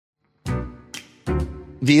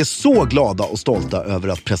Vi är så glada och stolta över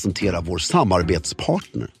att presentera vår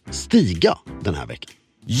samarbetspartner Stiga den här veckan.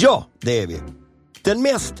 Ja, det är vi. Den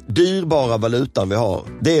mest dyrbara valutan vi har,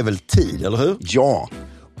 det är väl tid, eller hur? Ja.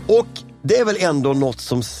 Och det är väl ändå något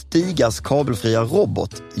som Stigas kabelfria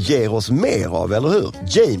robot ger oss mer av, eller hur?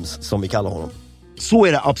 James, som vi kallar honom. Så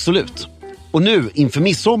är det absolut. Och nu, inför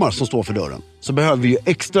midsommar som står för dörren, så behöver vi ju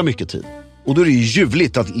extra mycket tid. Och då är det ju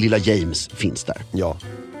ljuvligt att lilla James finns där. Ja.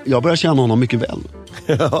 Jag börjar känna honom mycket väl.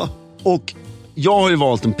 Ja. Och jag har ju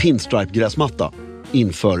valt en pinstripe-gräsmatta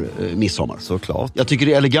inför midsommar. Såklart. Jag tycker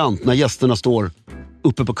det är elegant när gästerna står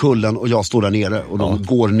uppe på kullen och jag står där nere och de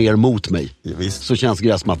går ner mot mig. Ja, visst. Så känns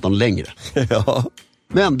gräsmattan längre. Ja.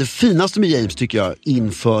 Men det finaste med James tycker jag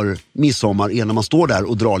inför midsommar är när man står där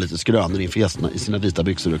och drar lite skrönor inför gästerna i sina vita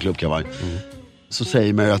byxor och klubbkavaj. Så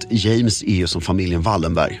säger man ju att James är ju som familjen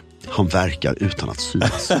Wallenberg. Han verkar utan att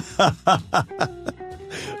synas.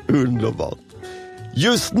 Underbart.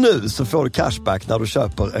 Just nu så får du cashback när du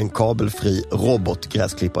köper en kabelfri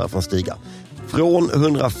robotgräsklippare från Stiga. Från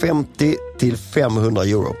 150 till 500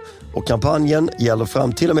 euro. Och kampanjen gäller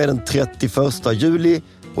fram till och med den 31 juli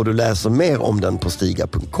och du läser mer om den på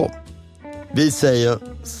stiga.com. Vi säger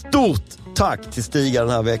stort tack till Stiga den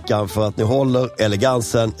här veckan för att ni håller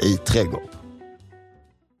elegansen i trädgården.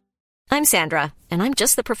 I'm Sandra, and I'm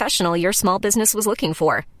just the professional your small business was looking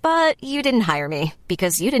for. But you didn't hire me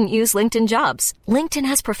because you didn't use LinkedIn Jobs. LinkedIn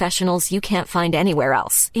has professionals you can't find anywhere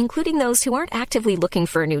else, including those who aren't actively looking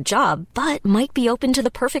for a new job, but might be open to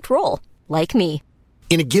the perfect role, like me.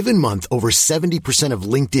 In a given month, over 70%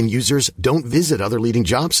 of LinkedIn users don't visit other leading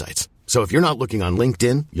job sites. So if you're not looking on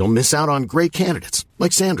LinkedIn, you'll miss out on great candidates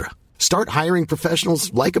like Sandra. Start hiring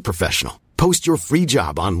professionals like a professional. Post your free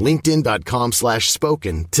job on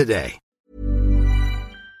linkedin.com/spoken today.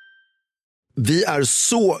 Vi är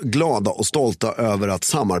så glada och stolta över att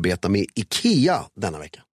samarbeta med IKEA denna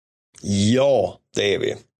vecka. Ja, det är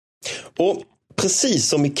vi. Och precis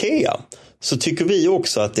som IKEA så tycker vi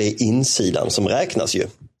också att det är insidan som räknas ju.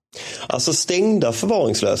 Alltså stängda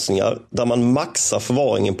förvaringslösningar där man maxar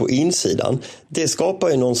förvaringen på insidan, det skapar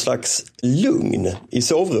ju någon slags lugn i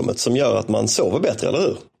sovrummet som gör att man sover bättre, eller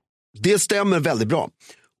hur? Det stämmer väldigt bra.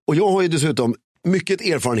 Och jag har ju dessutom mycket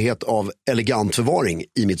erfarenhet av elegant förvaring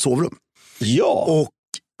i mitt sovrum. Ja. Och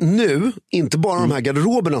nu, inte bara de här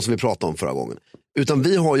garderoberna som vi pratade om förra gången, utan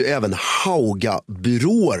vi har ju även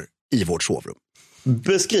Hauga-byråer i vårt sovrum.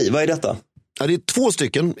 Beskriv, vad är detta? Ja, det är 2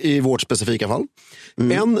 stycken i vårt specifika fall.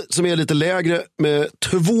 En som är lite lägre med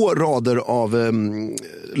 2 rader av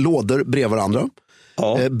lådor bredvid varandra.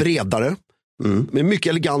 Ja. Bredare. Med mycket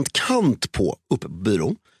elegant kant på uppe på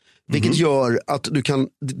byrån. Vilket gör att du kan,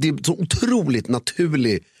 det är så otroligt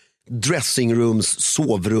naturlig dressingrooms,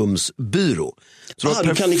 sovrumsbyrå. Så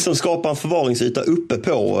du kan liksom skapa en förvaringsyta uppe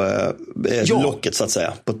på locket så att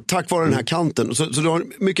säga. Tack vare den här kanten. Så du har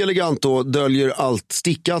mycket elegant och döljer allt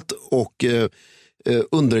stickat och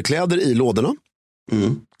underkläder i lådorna.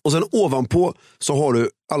 Och sen ovanpå så har du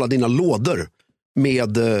alla dina lådor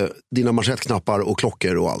med dina manschettknappar och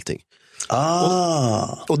klockor och allting.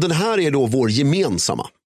 Och den här är då vår gemensamma.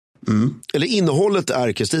 Eller innehållet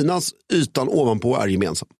är Kristinas, ytan ovanpå är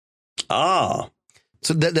gemensam.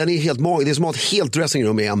 Så den är helt magisk. Det är som att ha ett helt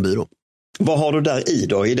dressingrum i en byrå. Vad har du där i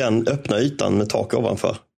då? I den öppna ytan med tak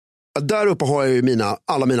ovanför? Där uppe har jag ju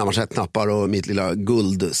alla mina manschettknappar och mitt lilla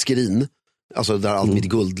guldskrin. Alltså där allt mitt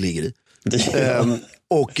guld ligger i.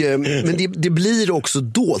 Men det blir också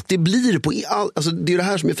dolt. Det blir alltså det är det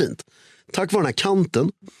här som är fint. Tack vare den här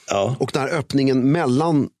kanten och den här öppningen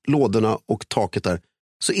mellan lådorna och taket där,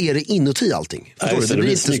 så är det inuti allting. Förstår du? Det blir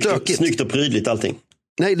inte stökigt. Snyggt och prydligt allting.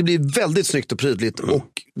 Nej, det blir väldigt snyggt och prydligt och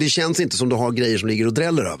det känns inte som du har grejer som ligger och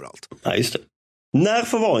dräller överallt. Nej, just det. När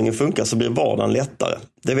förvaringen funkar så blir vardagen lättare.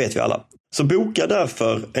 Det vet vi alla. Så boka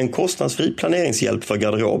därför en kostnadsfri planeringshjälp för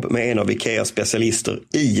garderob med en av IKEAs specialister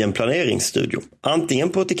i en planeringsstudio. Antingen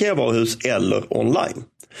på ett IKEA-varuhus eller online.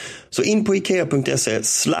 Så in på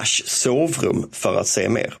ikea.se/sovrum för att se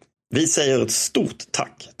mer. Vi säger ett stort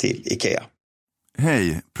tack till IKEA.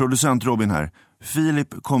 Hej, producent Robin här. Filip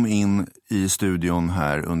kom in i studion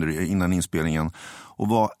här innan inspelningen och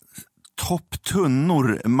var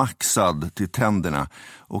topptunnor maxad till tänderna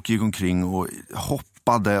och gick omkring och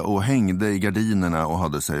hoppade och hängde i gardinerna och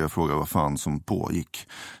hade sig. Jag frågade vad fan som pågick.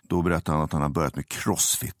 Då berättade han att han har börjat med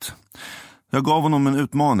crossfit. Jag gav honom en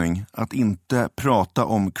utmaning att inte prata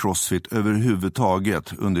om crossfit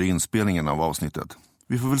överhuvudtaget under inspelningen av avsnittet.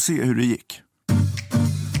 Vi får väl se hur det gick.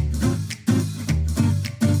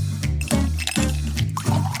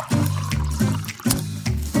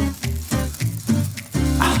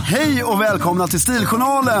 Hej och välkomna till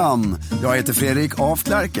Stiljournalen! Jag heter Fredrik A.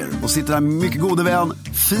 Flerker och sitter här med mycket gode vän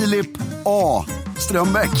Filip A.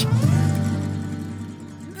 Strömbäck.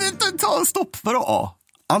 Ta stopp, vadå A?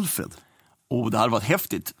 Alfred. Det hade varit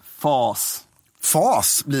häftigt.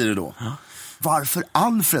 Fas blir det då. Ja. Varför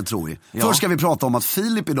Alfred, tror vi? Ja. Först ska vi prata om att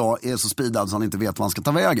Filip idag är så speedad så han inte vet vad han ska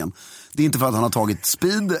ta vägen. Det är inte för att han har tagit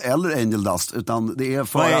speed eller Angel Dust, utan det är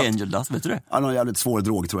för vad är Angel Dust, vet du det? Han har en jävligt svår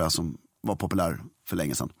drog, tror jag, som var populär för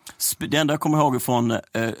länge sedan. Det enda jag kommer ihåg från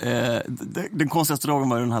den konstigaste drogen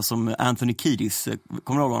var den här som Anthony Kiedis,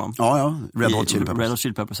 kommer du ihåg honom? Ja, Red Hot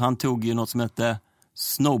Chili Peppers. Han tog ju något som hette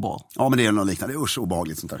Snowball. Ja, men det är något liknande. Det är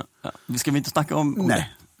obehagligt sånt där. Ja. Vi ska inte snacka om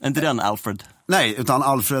Nej. Det. Inte den Alfred. Nej, utan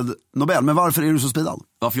Alfred Nobel. Men varför är du så speedad?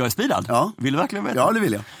 Varför jag är speedad? Ja. Vill du verkligen veta? Ja, det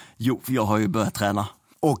vill jag. Jo, för jag har ju börjat träna.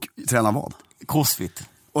 Och träna vad? Crossfit.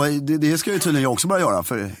 Och det ska ju tydligen jag också börja göra,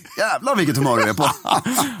 för jävlar vilket humör du är på.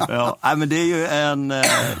 Ja, men det är ju en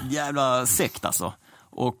jävla sekt alltså.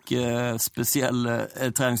 Och speciell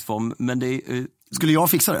träningsform. Men det är, skulle jag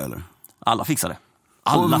fixa det eller? Alla fixar det.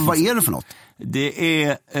 Vad är det för något? Det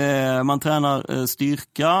är, man tränar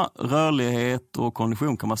styrka, rörlighet och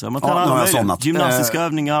kondition, kan man säga. Man tränar alla gymnastiska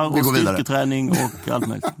övningar och styrketräning och allt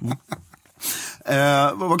möjligt.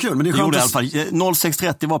 Vad kul, men det är skönt. I alla fall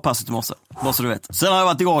 06.30 var passet i morse, bara så du vet. Sen har jag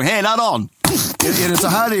varit igång hela dagen. Är det så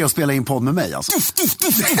här det är att spela in podd med mig alltså?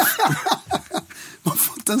 Man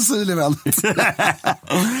får inte en sylig vän.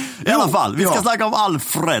 I alla fall, vi ska snacka om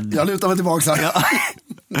Alfred. Jag lutar mig tillbaka här. Ja.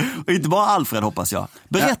 Och inte bara Alfred, hoppas jag.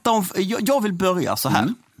 Berätta om, jag vill börja så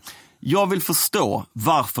här. Jag vill förstå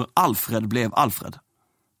varför Alfred blev Alfred.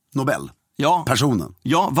 Nobel. Ja. Personen.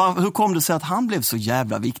 Ja, hur kom det sig att han blev så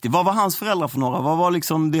jävla viktig? Vad var hans föräldrar för några? Vad var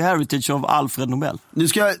liksom the heritage of Alfred Nobel? Nu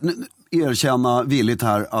ska jag erkänna villigt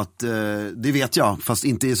här att det vet jag, fast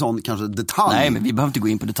inte i sån kanske detalj. Nej, men vi behöver inte gå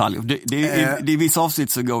in på detaljer. Det är vissa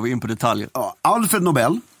avsnitt så går vi in på detaljer. Ja, Alfred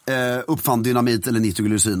Nobel uppfann dynamit eller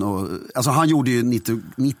nitroglycerin. Alltså han gjorde ju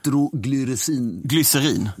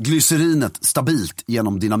glycerinet stabilt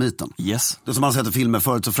genom dynamiten. Yes. Det som man sett i filmer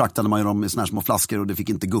förut, så fraktade man ju dem i såna här små flaskor och det fick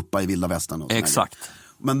inte guppa i vilda västern. Exakt.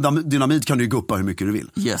 Men dynamit kan du ju guppa hur mycket du vill.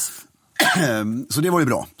 Yes. Så det var ju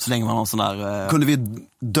bra. Så länge man har sån där... Kunde vi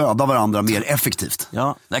döda varandra mer effektivt?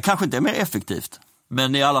 Ja, det kanske inte är mer effektivt.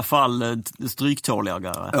 Men i alla fall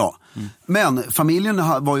stryktåligare. Ja, men familjen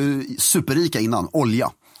var ju superrika innan,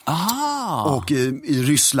 olja. Aha. Och i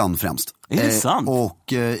Ryssland främst. Är det sant?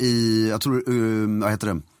 Och i, jag tror, vad heter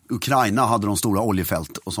det? Ukraina hade de stora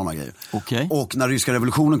oljefält och sådana grejer. Okay. Och när ryska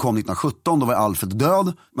revolutionen kom 1917, då var Alfred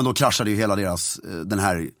död. Men då kraschade ju hela deras, den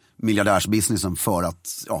här miljardärsbusinessen för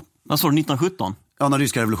att, ja. Vad sa du, 1917? Ja, när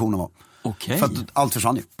ryska revolutionen var. Okej. För att allt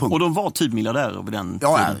försvann ju, punkt. Och de var typ miljardärer vid den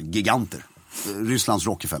tiden? Ja, giganter. Rysslands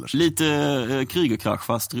Rockefellers. Lite Krügerkrasch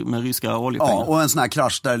fast med ryska oljepengar. Ja, och en sån här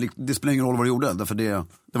krasch där det spelar ingen roll vad du gjorde, därför det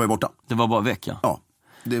var ju borta. Det var bara väck, ja. Ja,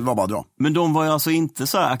 det var bara dra. Men de var ju alltså inte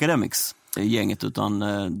så här academics gänget, utan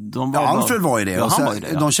de var Alfred var ju det. Ja, och sen, var ju det,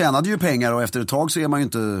 ja. De tjänade ju pengar och efter ett tag så är man ju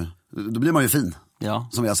inte, då blir man ju fin. Ja.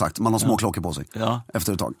 Som vi har sagt, man har små klockor på sig. Ja.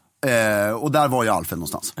 Efter ett tag. Och där var ju Alfred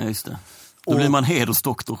någonstans. Ja, just det. Då blir man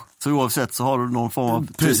hedersdoktor. Så oavsett så har du någon form av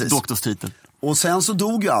doktorstitel. Och sen så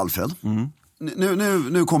dog ju Alfred.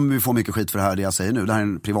 Nu kommer vi få mycket skit för det här, det jag säger nu. Det här är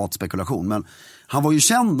en privat spekulation. Men han var ju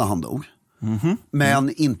känd när han dog. Men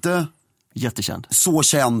inte jättekänd. Så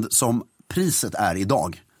känd som priset är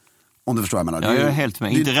idag. Om du förstår vad jag menar. Ja, jag är helt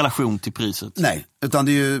med. Inte i relation till priset. Nej, utan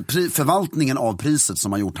det är ju förvaltningen av priset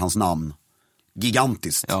som har gjort hans namn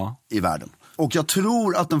gigantiskt i världen. Och jag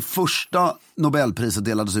tror att den första Nobelpriset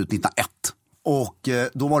delades ut 1901. Och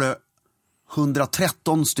då var det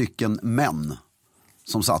 113 stycken män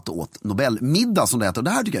som satt och åt Nobelmiddag, som det heter. Och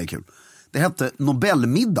det här tycker jag är kul. Det hette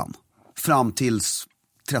Nobelmiddagen fram till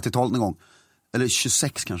 30-talet någon gång. Eller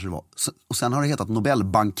 26 kanske det var. Och sen har det hetat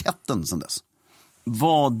Nobelbanketten sen dess.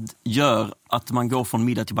 Vad gör att man går från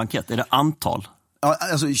middag till bankett? Är det antal? Ja,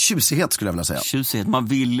 alltså tjusighet skulle jag vilja säga. Tjusighet, man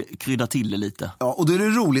vill krydda till det lite. Ja, och då är det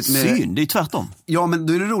roligt med... Syn, det är tvärtom. Ja, men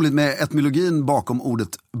då är det roligt med etymologin bakom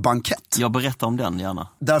ordet bankett. Jag berättar om den gärna.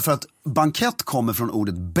 Därför att bankett kommer från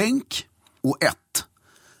ordet bänk och ett.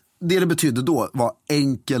 Det betydde då var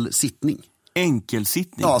enkel sittning. Enkel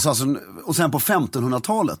sittning? Ja, så alltså, och sen på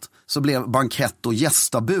 1500-talet så blev bankett och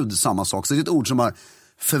gästabud samma sak. Så det är ett ord som har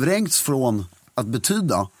förvrängts från att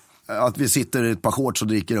betyda att vi sitter i ett par shorts och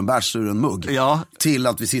dricker en bärs ur en mugg till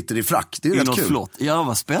att vi sitter i frack. Det är ju rätt kul. Flott. Ja,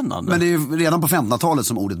 vad spännande. Men det är ju redan på 1500-talet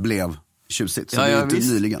som ordet blev tjusigt. Så det är inte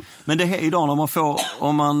nyligen. Men det här idag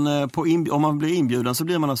om man blir inbjuden så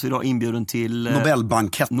blir man alltså idag inbjuden till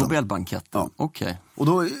Nobelbanketten. Nobelbanketten. Ja. Okej. Och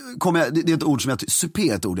då kommer det är ett ord som supé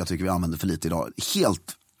är ett ord jag tycker vi använder för lite idag.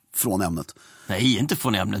 Helt från ämnet. Nej, inte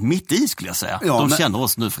från ämnet. Mitt i skulle jag säga. Ja, de känner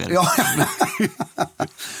oss nu, Fredrik. Ja,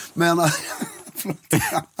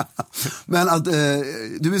 men att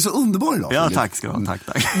du är så underbar idag. Ja, tack ska du ha.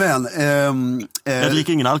 Tack. Men, jag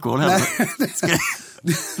dricker ingen alkohol heller.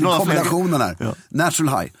 Kombinationen här. Ja.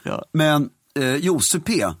 Natural high. Ja. Men,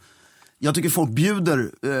 supé. Jag tycker folk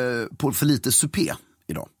bjuder på för lite supé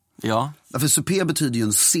idag. Ja. Därför supé betyder ju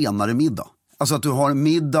en senare middag. Alltså att du har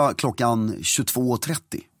middag klockan 22.30.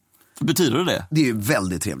 Betyder det? Det är ju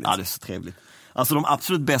väldigt trevligt. Ja, det är så trevligt. Alltså de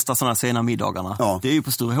absolut bästa sådana sena middagarna, det är ju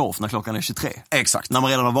på Sturehof när klockan är 23. Exakt. När man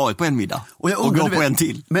redan har varit på en middag och går på en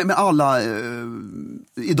till. Med alla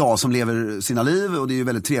idag som lever sina liv, och det är ju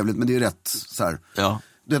väldigt trevligt, men det är ju rätt så här. Ja.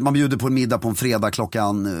 Man bjuder på en middag på en fredag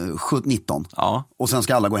klockan 19. Ja. Och sen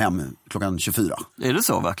ska alla gå hem klockan 24. Är det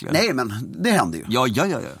så verkligen? Nej, men det händer ju. Ja. Och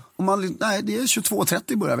det är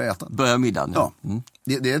 22.30 börjar vi äta. Börjar middagen, ja. Mm.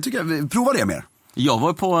 Det tycker jag, prova det mer. Jag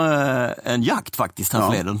var på en jakt faktiskt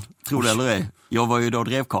härförleden, tror det eller ej. Jag var ju då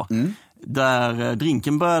drevkar. Där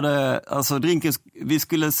drinken började, vi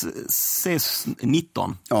skulle ses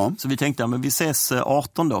 19. Ja. Så vi tänkte, men vi ses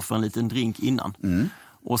 18 då för en liten drink innan.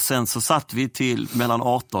 Och sen så satt vi till mellan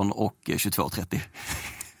 18 och 22.30.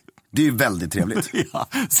 Det är ju väldigt trevligt. Ja,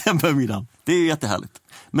 sen börjar middagen. Det är ju jättehärligt.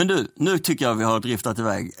 Men du, nu tycker jag vi har driftat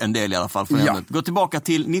iväg en del i alla fall. Gå tillbaka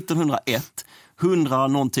till 1901.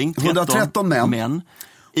 113 män.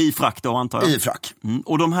 I frack då, antar jag. I frack.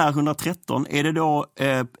 Och de här 113, är det då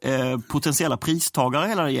potentiella pristagare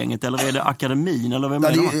hela det gänget, eller är det akademin? Eller vem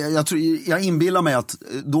jag inbillar mig att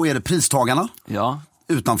då är det pristagarna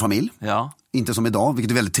utan familj. Ja. Inte som idag,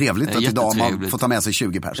 vilket är väldigt trevligt. Att idag man får ta med sig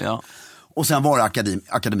 20 personer. Ja. Och sen var det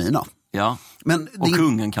akademierna. Ja. Och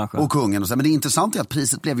kungen kanske. Och kungen. Men det intressanta är att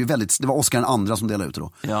priset blev ju väldigt, det var Oscar II som delade ut det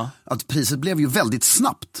då. Ja. Att priset blev ju väldigt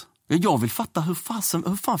snabbt. Jag vill fatta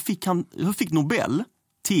hur fick Nobel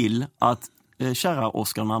till att kära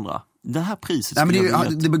Oscar II? Det här priset. Nej,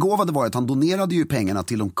 men det begåvade var att han donerade ju pengarna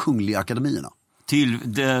till de kungliga akademierna. Till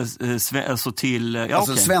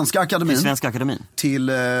Svenska akademin.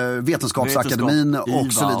 Till Vetenskapsakademin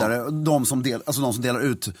och så vidare. De som delar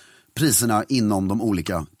ut priserna inom de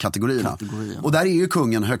olika kategorierna. Och där är ju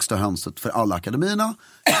kungen högsta hönset för alla akademierna.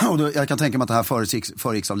 Och jag kan tänka mig att det här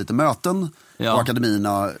föregicks av lite möten. Och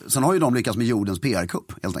akademierna, sen har ju de lyckats med jordens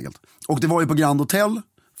PR-kupp helt enkelt. Och det var ju på Grand Hotel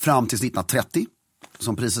fram till 1930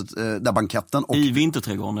 som priset, där banketten. Och, i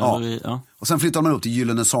Vinterträdgården? Ja. Och sen flyttade man upp till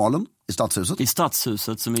Gyllene salen i Stadshuset. I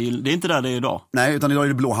Stadshuset, det är inte där det är idag. Nej, utan idag är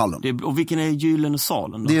det Blå hallen. Och vilken är Gyllene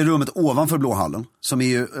salen då? Det är rummet ovanför Blå hallen, som är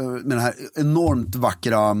ju med den här enormt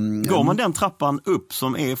vackra... Går man den trappan upp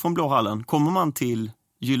som är från Blå hallen, kommer man till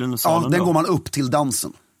Gyllene salen? Ja, den går man upp till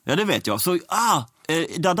dansen. Ja, det vet jag. Så,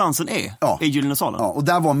 där dansen är Gyllene salen. Ja, och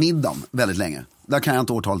där var middagen väldigt länge. Där kan jag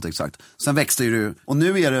inte årtalet exakt. Sen växte ju och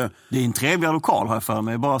nu är det... Det är en trevligare lokal här för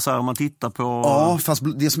mig, bara så här om man tittar på... Ja, fast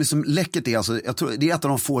det som är så läckert är alltså, jag tror, det är ett av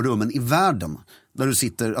de få rummen i världen där du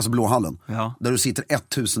sitter, alltså Blå hallen, där du sitter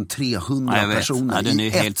 1300 personer den är i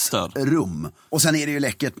helt ett störd. rum. Och sen är det ju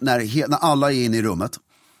läckert när alla är inne i rummet.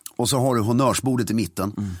 Och så har du honnörsbordet i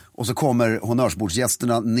mitten. Och så kommer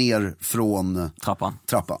honnörsbordsgästerna ner från trappan.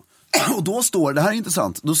 Och då står, det här är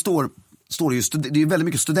intressant, då står det ju, det är väldigt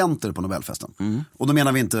mycket studenter på Nobelfesten. Och då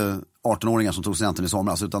menar vi inte 18-åringar som tog studenten i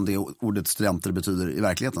somras, utan det ordet studenter betyder i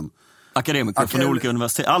verkligheten. Akademiker från olika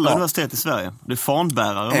universitet, alla universitet i Sverige. Det är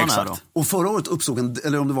fanbärare man är då. Och förra året uppstod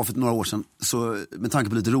eller om det var för några år sedan, så med tanke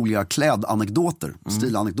på lite roliga klädanekdoter,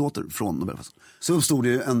 stilanekdoter från Nobelfesten, så uppstod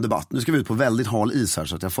det en debatt. Nu ska vi ut på väldigt hal is här,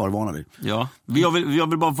 så att jag förvarnar dig. Ja, jag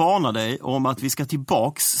vill bara varna dig om att vi ska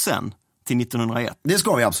tillbaks sen till 1901. Det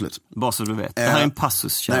ska vi absolut. Bara så du vet. Det här är en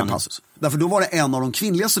passus. Det är en passus. Därför då var det en av de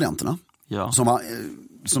kvinnliga studenterna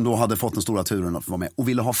som då hade fått den stora turen att få vara med och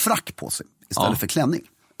ville ha frack på sig istället för klänning.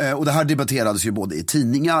 Och det här debatterades ju både i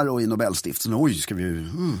tidningar och i Nobelstiftelsen. Oj, ska vi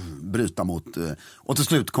bryta mot... Och till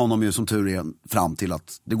slut kom de ju som tur är fram till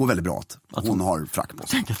att det går väldigt bra att hon har frack på sig.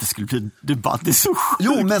 Tänk att det skulle bli debatt, det är så sjukt.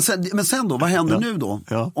 Jo, men sen då, vad händer nu då?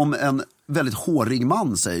 Ja. Om en väldigt hårig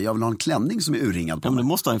man säger, jag vill ha en klänning som är urringad på mig. Men det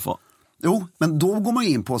måste han ju få. Jo, men då går man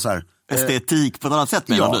in på så här... estetik på ett annat sätt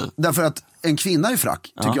menar du? Därför att en kvinna i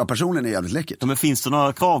frack tycker jag personligen är jävligt läckert. Ja, men finns det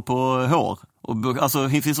några krav på hår? Alltså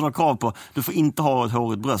finns det några krav på, du får inte ha ett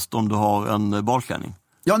hårigt bröst om du har en balklänning?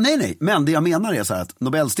 Ja, nej. Men det jag menar är så här att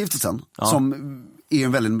Nobelstiftelsen, som är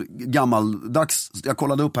en väldigt gammaldags, jag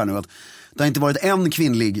kollade upp här nu att det har inte varit en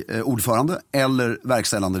kvinnlig ordförande eller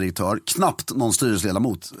verkställande direktör, knappt någon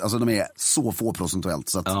styrelseledamot. Alltså de är så få procentuellt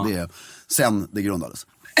så att det är sen det grundades.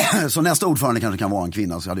 Så nästa ordförande kanske kan vara en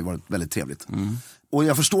kvinna, så hade det varit väldigt trevligt. Och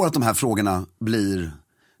jag förstår att de här frågorna blir...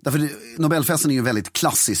 Därför Nobelfesten är ju en väldigt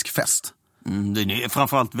klassisk fest. Den är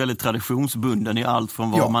framförallt väldigt traditionsbunden i allt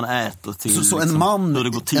från vad man äter till så liksom, hur det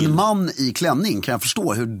går till. En man i klänning kan jag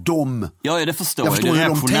förstå hur de... Ja, det förstår jag. Förstår hur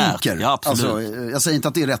de tänker. Ja, alltså, jag säger inte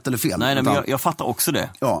att det är rätt eller fel. Nej, men jag fattar också det.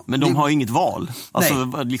 Ja, men de har inget val. Alltså,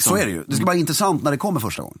 nej, liksom... så är det ju. Det ska vara intressant när det kommer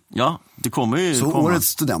första gången. Ja, det kommer ju så komma. Årets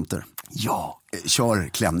studenter kör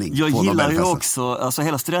klänning. Jag gillar ju också, alltså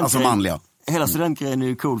hela studentgrejen. Alltså manliga. Hela studentgrejen är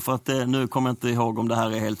ju cool för att nu kommer jag inte ihåg om det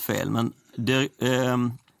här är helt fel. Men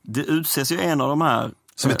det utses ju en av de här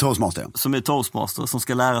som är toastmaster. Som är toastmaster som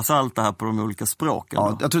ska lära sig allt det här på de olika språken.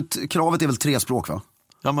 Ja, jag tror att kravet är väl 3 språk, va?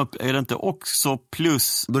 Ja, men är det inte också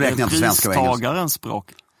plus då räknar jag pristagarens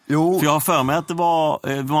språk? Jo. För jag har för mig att det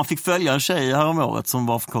var, man fick följa en tjej här om året som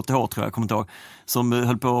var för KTH, tror jag kommer inte ihåg, som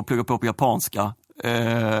höll på att plugga på japanska.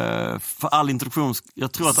 För all introduktion,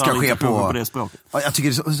 jag tror att ska all ske introduktion på det språket.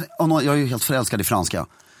 Ja, jag är ju helt förälskad i franska.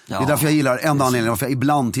 Ja. Det är därför jag gillar, enda anledningen varför jag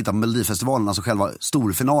ibland tittar på Melodifestivalen, alltså själva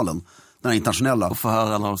storfinalen, den här internationella. Och få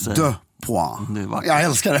höra när de säger de points. Jag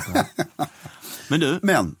älskar det.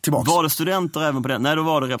 Men tillbaks. Var det studenter även på den? Nej, då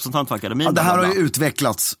var det representant för akademin. Ja, det här har ju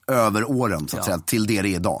utvecklats över åren så att säga, till det är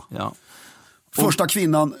idag. Ja. Första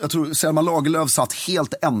kvinnan, jag tror Selma Lagerlöf satt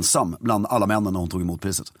helt ensam bland alla männen när hon tog emot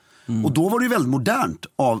priset. Och då var det ju väldigt modernt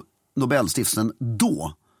av Nobelstiftelsen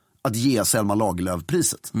då att ge Selma Lagerlöf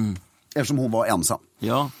priset. Eftersom hon var ensam.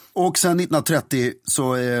 Ja. Och sen 1930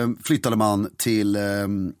 så flyttade man till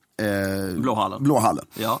Blåhallen.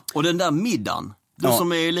 Ja. Och den där middagen, du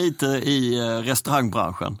som är lite i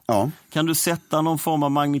restaurangbranschen. Ja. Kan du sätta någon form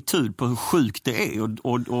av magnitud på hur sjukt det är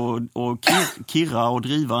och kirra och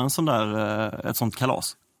driva en sån där, ett sånt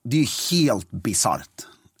kalas? Det är helt bizarrt,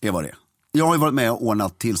 är vad det är. Jag har ju varit med och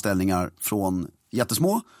ordnat tillställningar från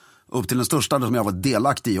jättesmå upp till den största som jag var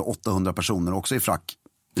delaktig i, 800 personer också i frack.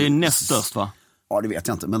 Det är näst störst, va? Ja, det vet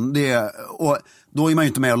jag inte. Men och då är man ju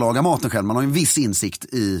inte med och laga maten själv. Man har ju en viss insikt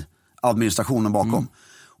i administrationen bakom.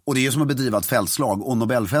 Och det är ju som att bedriva ett fältslag. Och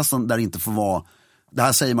Nobelfesten där inte får vara, det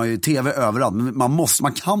här säger man ju i tv överallt, men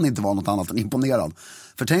man kan inte vara något annat än imponerad.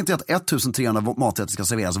 För tänk dig att 1300 maträtter ska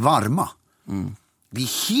serveras varma. Det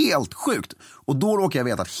är helt sjukt. Och då råkar jag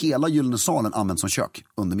veta att hela Gyllene salen används som kök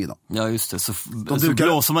under middagen. Ja, just det. Så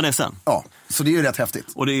blåser man det sen. Ja, så det är ju rätt häftigt.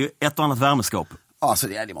 Och det är ju ett och annat värmeskåp. Ja, så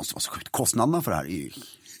det måste vara så sjukt. Kostnaderna för det här är ju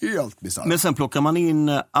helt bisarrt. Men sen plockar man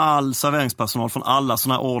in all serveringspersonal från alla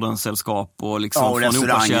såna här ordenssällskap och liksom och från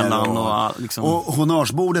Operakällaren och liksom. Och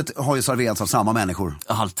honnörsbordet har ju serverats av samma människor.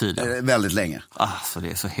 Alltid. Väldigt länge. Så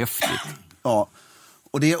det är så häftigt. Ja.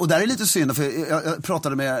 Och där är lite synd, för jag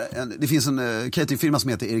pratade med det finns en cateringfirma som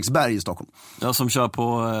heter Eriksberg i Stockholm. Ja, som kör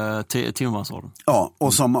på Timmermansorden. Ja,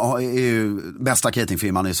 och som är ju bästa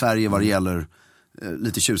cateringfirman i Sverige vad det gäller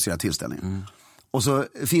lite tjusigare tillställningar. Och så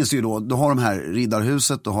finns det ju då har de här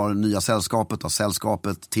Riddarhuset, då har Nya Sällskapet, har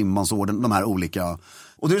Sällskapet, Timmermansorden, de här olika.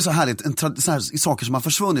 Och det är så härligt, så här saker som har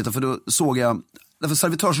försvunnit, för då såg jag, därför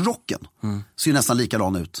servitörsrocken ser ju nästan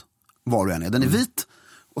likadan ut var du än är. Den är vit.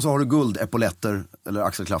 Och så har du guldepoletter eller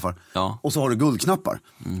axelklaffar. Ja. Och så har du guldknappar.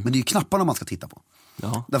 Men det är ju knapparna man ska titta på.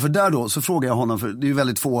 Ja. Därför där då så frågar jag honom, för det är ju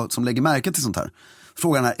väldigt få som lägger märke till sånt här.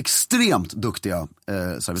 Frågar den här extremt duktiga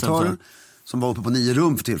servitören som var uppe på 9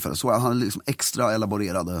 rum för tillfället. Så han hade liksom extra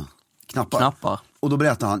elaborerade knappar. Och då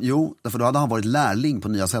berättade han, därför då hade han varit lärling på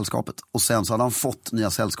Nya Sällskapet. Och sen så hade han fått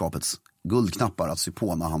Nya Sällskapets guldknappar att sy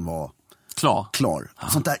på när han var klar. Ja.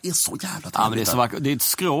 Sånt där är så jävla trevligt. Ja, men det är så vackert. Det är ett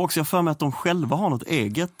skrå också. Jag för mig att de själva har något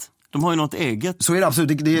eget. De har ju något eget. Så är det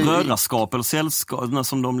absolut. Brödraskap eller sällskap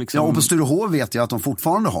som de liksom. Ja, och på Sturehof vet jag att de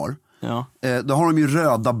fortfarande har. Ja. Då har de ju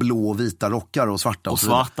röda, blå, vita rockar och svarta. Och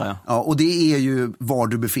svarta, ja. Ja. Och det är ju var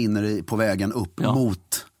du befinner dig på vägen upp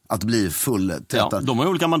mot att bli full. Ja, de har ju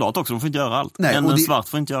olika mandat också, de får inte göra allt. Nej, en svart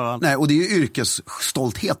får inte göra allt. Nej, och det är ju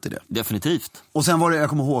yrkesstolthet i det. Definitivt. Och sen var det, jag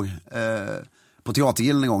kommer ihåg, på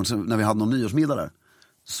Teatergillen en gång när vi hade någon nyårsmiddag där,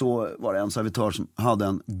 så var det en servitör som hade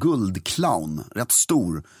en guldclown, rätt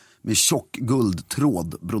stor, med tjock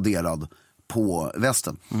guldtråd broderad på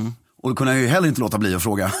västen. Och då kunde jag ju heller inte låta bli att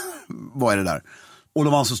fråga vad är det där? Och då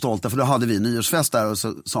var han så stolt, för då hade vi nyårsfest där, och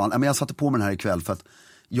så sa han, men jag satte på mig den här ikväll för att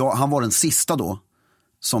han var den sista då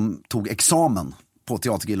som tog examen på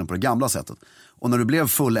Teatergillen på det gamla sättet. Och när du blev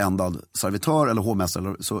fulländad servitör eller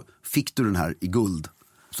hovmästare så fick du den här i guld.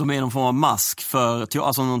 Som är någon form av mask för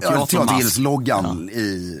alltså någon teatermask. Loggan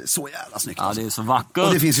i så jävla snyggt. Ja, det är så vackert.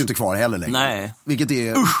 Och det finns ju inte kvar heller längre. Nej. Vilket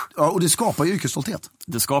är, och det skapar ju yrkesstolthet.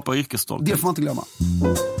 Det skapar yrkesstolthet. Det får man inte glömma.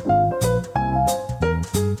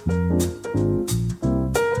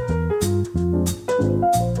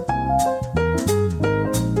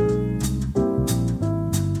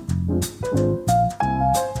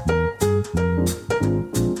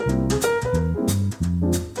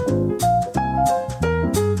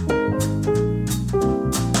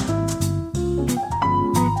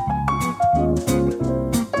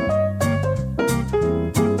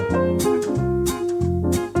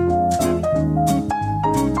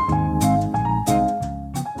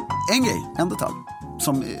 en detalj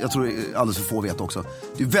som jag tror alldeles för få vet också.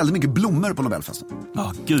 Det är väldigt mycket blommor på Nobelfesten.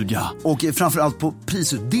 Ja, gud ja. Och framförallt på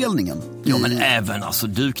prisutdelningen. Ja, men även alltså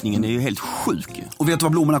dukningen är ju helt sjuk. Och vet du var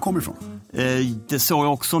blommorna kommer ifrån? Det såg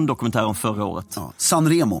jag också en dokumentär om förra året. Ja.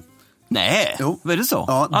 Sanremo. Nej, är det så?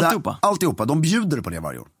 Ja, alltihopa? Alltihopa, de bjuder på det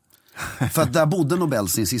varje år. För att där bodde Nobel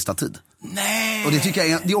sin sista tid. Nej. Och det tycker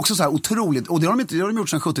jag det är också så här otroligt, och det har de gjort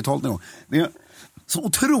sedan 70-talet någon gång. Det är så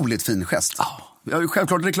otroligt fin gest. Jag har ju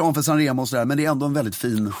självklart reklam för Sanremo och sådär, men det är ändå en väldigt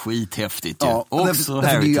fin... Skithäftigt ju. Ja, också det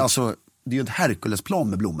är ju alltså, det är ju ett Herkulesplan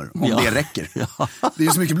med blommor, om det räcker. Ja. Det är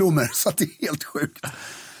ju så mycket blommor så att det är helt sjukt.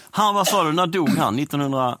 Vad sa du, när dog han?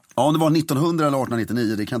 1900? Ja, om det var 1900 eller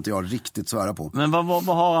 1899, det kan inte jag riktigt svära på. Men vad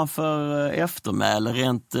har han för eftermäle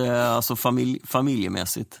rent alltså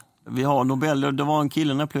familjemässigt? Vi har Nobel, det var en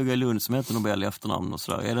kille när jag pluggade i Lund som heter Nobel i efternamn och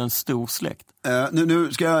sådär. Är det en stor släkt?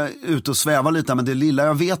 Nu ska jag ut och sväva lite, men det lilla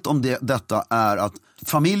jag vet om detta är att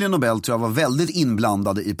familjen Nobel tror jag var väldigt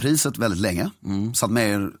inblandade i priset väldigt länge. Satt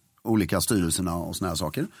med i olika styrelserna och såna här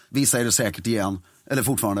saker. Vissa är det säkert igen, eller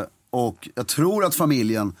fortfarande. Och jag tror att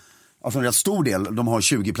familjen, alltså en rätt stor del, de har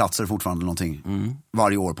 20 platser fortfarande någonting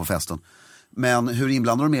varje år på festen. Men hur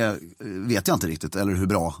inblandade de är vet jag inte riktigt, eller hur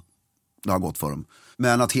bra det har gått för dem.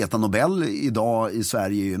 Men att heta Nobel idag i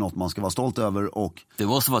Sverige är ju något man ska vara stolt över. Och det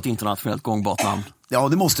måste vara ett internationellt gångbart namn. Ja,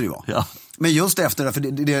 det måste det ju vara. Ja. Men just efter det, för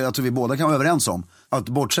det jag tror vi båda kan vara överens om, att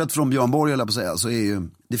bortsett från Björn Borg, eller på att säga, så är ju,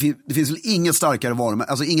 det finns väl inget starkare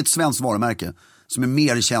varumärke, alltså inget svenskt varumärke som är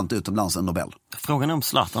mer känt utomlands än Nobel. Frågan är om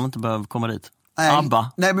Zlatan inte behöver komma dit. Nej,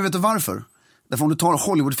 ABBA. Nej, men vet du varför? Därför om du tar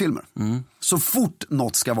Hollywoodfilmer, så fort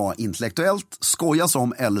något ska vara intellektuellt, skojas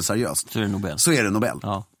om eller seriöst, så är det Nobel.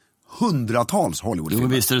 Ja. Hundratals Hollywoodfilmer.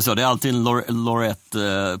 Jo, visst är det så. Det är alltid en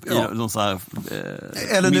Lorette någon så här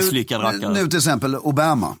eller misslyckad rackare. Nu till exempel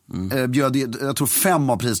Obama bjöd, jag tror 5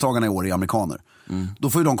 av pristagarna i år är amerikaner. Då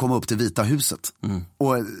får ju de komma upp till Vita huset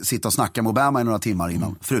och sitta och snacka med Obama i några timmar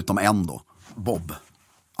innan. Förutom en då, Bob.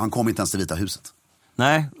 Han kom inte ens till Vita huset.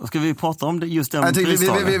 Nej, ska vi prata om det, just den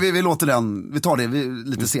pristagaren? Vi låter den, vi tar det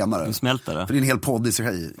lite senare. Vi smälter det. För det är en hel podd i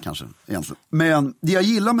sig kanske, egentligen. Men det jag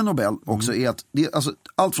gillar med Nobel också är att det är alltså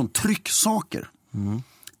allt från trycksaker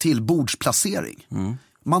till bordsplacering.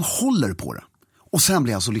 Man håller på det. Och sen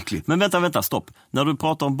blir jag så lycklig. Men vänta, stopp. När du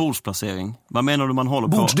pratar om bordsplacering, vad menar du man håller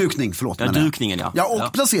på? Bordsdukning, förlåt. Ja, dukningen, ja. Ja,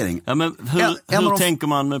 och placering. Ja, men hur tänker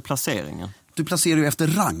man med placeringen? Du placerar ju efter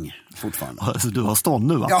rang fortfarande. Alltså, du har stånd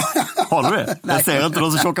nu, va? Ja. Har du det? Jag ser inte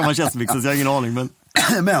de så tjocka manchesterbyxor, så jag har ingen aning.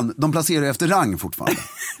 Men de placerar ju efter rang fortfarande.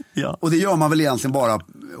 Ja. Och det gör man väl egentligen bara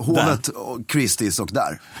hovet och Christies och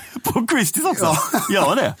där. På Christies också? Ja.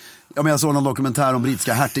 Gör det? Ja, men jag såg någon dokumentär om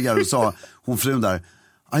brittiska hertigar och sa hon frun där,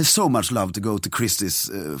 I so much love to go to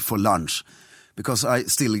Christies for lunch because I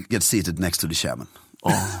still get seated next to the chairman.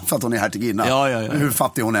 För att hon är hertiginna. Ja. Hur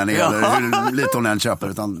fattig hon än är eller hur lite hon än köper,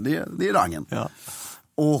 utan det är rangen. Ja.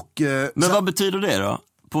 Och, men vad betyder det då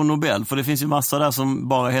på Nobel? För det finns ju massa där som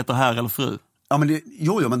bara heter herr eller fru. Ja, men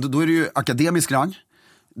men då är det ju akademisk rang.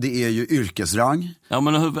 Det är ju yrkesrang. Ja,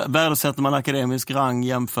 men hur värdesätter man akademisk rang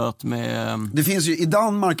jämfört med... Det finns ju, i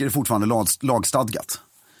Danmark är det fortfarande lagstadgat.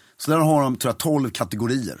 Så där har de, tror jag, 12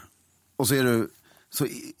 kategorier. Och så är det,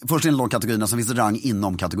 först inom de kategorierna, sen finns det rang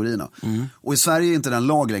inom kategorierna. Och i Sverige är inte den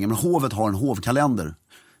lag längre, men hovet har en hovkalender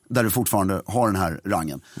där du fortfarande har den här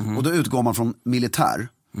rangen. Och då utgår man från militär.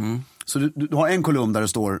 Så du har en kolumn där det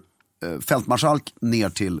står fältmarskalk ner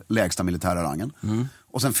till lägsta militära rangen.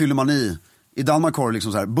 Och sen fyller man i Danmark har du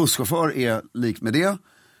liksom så här, busschaufför är lik med det,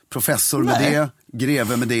 professor med det,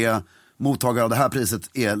 greve med det, mottagare av det här priset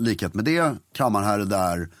är likhet med det, kammarherre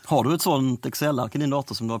där. Har du ett sånt Excel-ark i din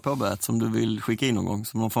dator som du har påbörjat som du vill skicka in någon gång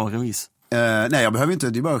som någon får en remiss? Nej, jag behöver inte,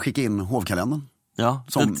 det är bara att skicka in hovkalendern. Ja,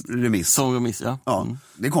 som remiss. Som remiss, ja. Ja,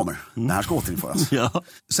 det kommer. Det här ska återinföras. Ja.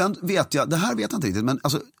 Sen vet jag, det här vet jag inte riktigt, men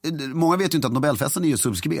alltså, många vet ju inte att Nobelfesten är ju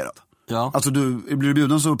subskriberad. Ja. Alltså blir du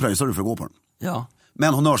bjuden så pröjsar du för att gå på den. Ja.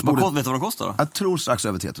 Men honnörsbordet... Vet du vad de kostar då? Jag tror strax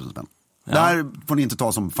över 3000 spänn. Ja. Det här får ni inte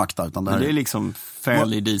ta som fakta. Utan det, här... det är liksom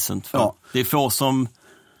fairly decent. För det är få som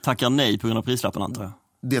tackar nej på grund av prislappen, antar jag.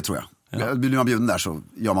 Det tror jag. Ja. Blir man bjuden där så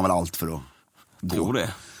gör man väl allt för att gå. Tror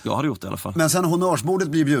det. Jag hade gjort det i alla fall. Men sen honnörsbordet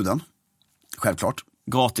blir bjuden. Självklart.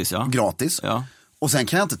 Gratis, ja. Gratis. Ja. Och sen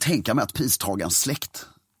kan jag inte tänka mig att pristagarens släkt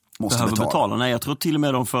måste behöver betala. Nej, jag tror till och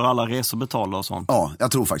med de för alla resor betalar och sånt. Ja,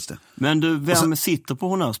 jag tror faktiskt det. Men du, vem sitter på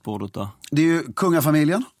honnörsbordet då? Det är ju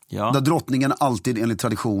kungafamiljen. Ja. Där drottningen alltid enligt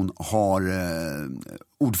tradition har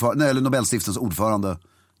Nobelstiftens ordförande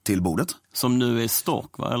till bordet. Som nu är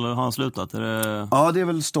Stork, va? Eller har han slutat? Är det... Ja, det är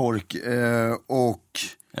väl Stork och...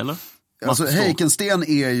 Eller? Alltså Heikensten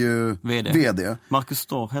är ju vd. Marcus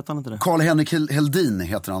Stork, heter han inte det? Karl-Henrik Heldin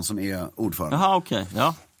heter han som är ordförande. Jaha, okej.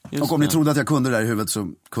 Ja. Och om ni trodde att jag kunde det där i huvudet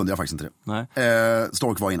så kunde jag faktiskt inte det. Nej.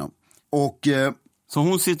 Stork var innan. Och, så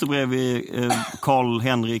hon sitter bredvid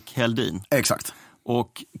Karl-Henrik Heldin? Exakt.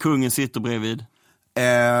 Och kungen sitter bredvid?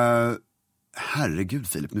 Herregud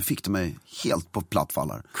Filip, nu fick du mig helt på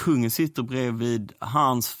plattfallar. Kungen sitter bredvid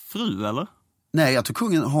hans fru, eller? Nej, jag tror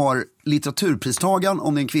kungen har litteraturpristagaren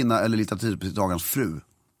om det är en kvinna eller litteraturpristagarens fru.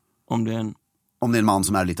 Om det är en man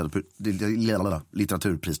som är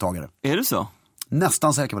litteraturpristagare. Är det så?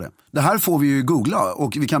 Nästan säker på det. Det här får vi ju googla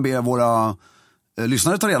och vi kan be våra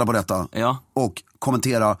lyssnare ta reda på detta. Ja. Och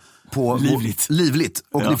kommentera på livligt.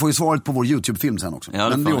 Och ni får ju svaret på vår YouTube-film sen också. Ja,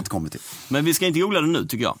 men det återkommer till. Men vi ska inte googla det nu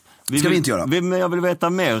tycker jag. Ska vi inte göra? Men jag vill veta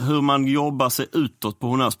mer hur man jobbar sig utåt på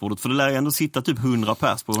honnörsbordet. För det lär ju ändå sitta typ 100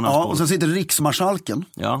 pers på honnörsbordet. Ja, och sen sitter riksmarskalken.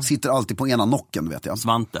 Ja. Sitter alltid på ena nocken, vet jag.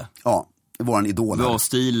 Svante. Ja, våran idol. Vår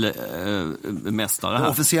stilmästare här.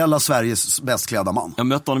 Officiella Sveriges bäst klädda man. Jag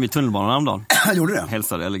mötte honom i tunnelbanan häromdagen. Jag gjorde det?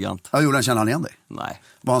 Hälsade elegant. Jag gjorde den, känner han igen dig? Nej.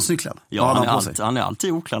 Var han snyggt klädd? Ja, han är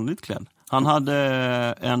alltid oklädligt klädd. Han hade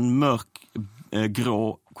en mörk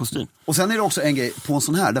grå kostym. Och sen är det också en grej på en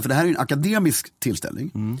sån här, därför det här är en akademisk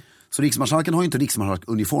tillställning. Så riksmarskalken har ju inte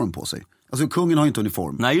riksmarskalkuniform på sig. Alltså kungen har ju inte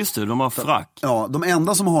uniform. Nej just det, de har frack. Ja, de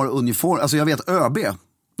enda som har uniform, alltså jag vet ÖB,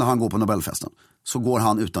 när han går på Nobelfesten, så går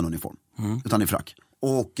han utan uniform, utan i frack.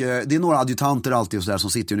 Och det är några adjutanter alltid och så där som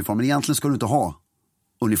sitter i uniform, men egentligen ska du inte ha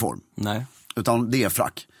uniform. Nej. Utan det är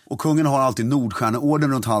frack. Och kungen har alltid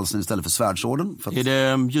Nordstjärneorden runt halsen istället för svärdsorden. För att... Är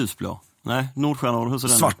det ljusblå? Nej, Nordstjärneorden, hur ser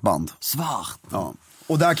den? Svart band. Svart? Ja.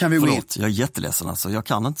 Och där kan vi gå in. Jag är jätteledsen alltså, jag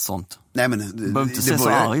kan inte sånt. Nej men det behöver inte se så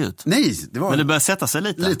arg ut. Nej, det var... Men det börjar sätta sig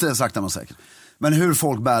lite. Lite sakta men säkert. Men hur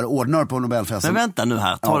folk bär ordnar på Nobelfesten. Men vänta nu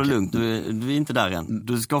här, ta det lugnt, du är inte där än.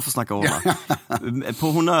 Du ska få snacka ordnar.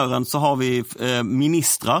 På honnören så har vi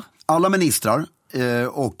ministrar. Alla ministrar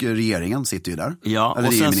och regeringen sitter ju där. Ja,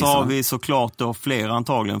 och sen så har vi såklart då fler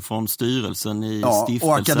antagligen från styrelsen i stiftelsen.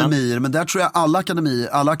 Och akademier, men där tror jag alla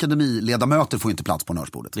akademiledamöter får inte plats på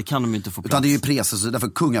honnörsbordet. Det kan de inte få plats. Utan det är ju preses, därför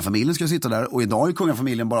kungafamiljen ska sitta där. Och idag är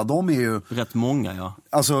kungafamiljen, bara de är ju... Rätt många, ja.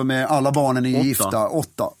 Alltså med alla barnen är gifta,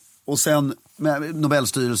 8. Och sen med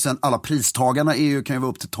Nobelstyrelsen, alla pristagarna kan ju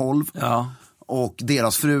vara upp till 12. Ja. Och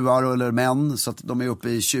deras fruar eller män, så att de är uppe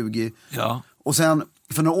i 20. Ja. Och sen,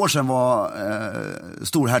 för några år sedan var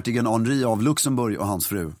storhertigen Henri av Luxemburg och hans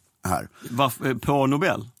fru här. På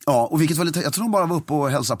Nobel? Ja, och vilket var lite, jag tror de bara var uppe och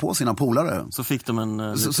hälsade på sina polare. Så fick de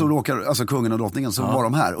en... Så råkar, alltså kungen och drottningen, så var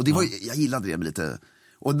de här. Och det var, jag gillade det lite.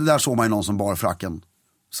 Och där såg man ju någon som bar fracken.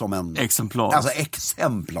 Som en... Exemplariskt. Alltså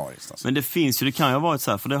exemplariskt. Alltså. Men det finns ju, det kan ju ha varit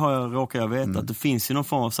så här, för det råkar jag veta, att det finns ju någon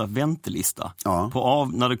form av så här väntelista. Ja.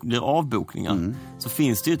 När det blir avbokningar så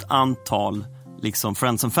finns det ju ett antal liksom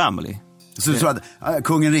friends and family. Så du tror att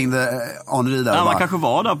kungen ringde Henri där? Ja, man kanske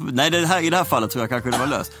var där. Nej, i det här fallet tror jag kanske det var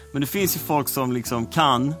löst. Men det finns ju folk som liksom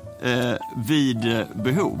kan vid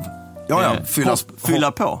behov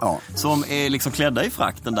fylla på. Ja. Som är liksom klädda i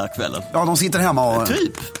frack den där kvällen. Ja, de sitter hemma och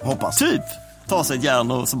hoppas. Typ. Ta sig ett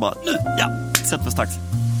järn och så bara, sätt för strax.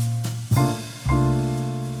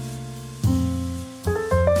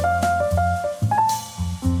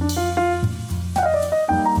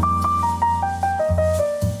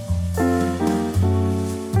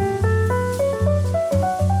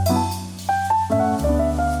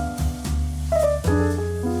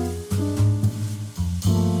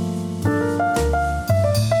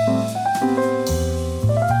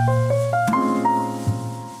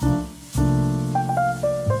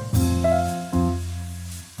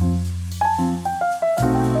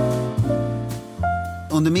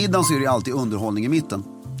 Under middagen så är det alltid underhållning i mitten.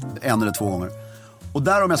 1 eller 2 gånger. Och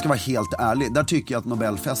där, om jag ska vara helt ärlig, där tycker jag att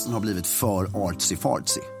Nobelfesten har blivit för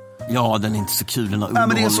artsy-fartsy. Ja, den är inte så kul, den har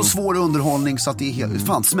underhållning. Nej, men det är så svår underhållning så att det är helt...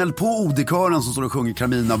 Fan, smäll på Odekören som står och sjunger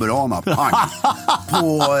Carmina Burana, pang,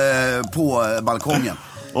 på balkongen.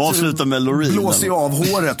 Och avsluta med Loreen. Blåser ju av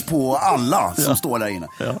håret på alla som står där inne.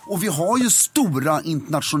 Ja. Och vi har ju stora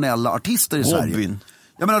internationella artister i Sverige.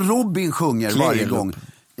 Jag menar, Robin sjunger varje gång.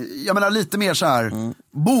 Jag menar lite mer så här,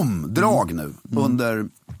 drag nu under...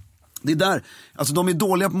 Det är där, alltså de är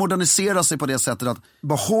dåliga på att modernisera sig på det sättet att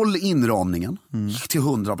behåll inramningen till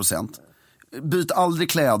 100%. Byt aldrig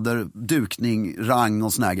kläder, dukning, rang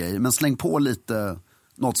och såna här grejer. Men släng på lite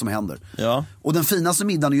något som händer. Ja. Och den finaste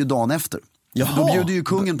middagen är ju dagen efter. Då bjuder ju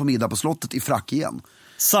kungen på middag på slottet i frack igen.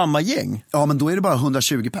 Samma gäng? Ja, men då är det bara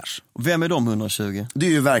 120 pers. Vem är de 120? Det är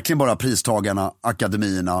ju verkligen bara pristagarna,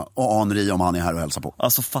 akademierna och Henri om han är här och hälsar på.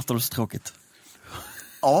 Alltså, fattar du så tråkigt?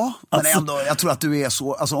 Ja, men ändå, jag tror att du är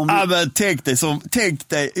så... Alltså, om du... Ja, men tänk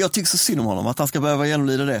dig, jag tycker så synd om honom, att han ska behöva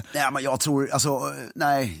genomlida det. Nej, men jag tror,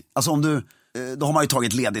 alltså om du... Då har man ju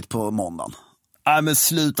tagit ledigt på måndagen. Nej men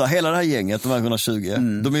sluta, hela det här gänget, de här 120,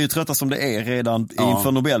 de är ju trötta som det är redan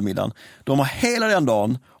inför Nobelmiddagen. De har hela den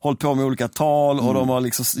dagen hållit på med olika tal och de har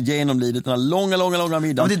liksom genomlidit den här långa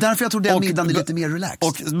middagen. Ja, det är därför jag tror den middagen är lite mer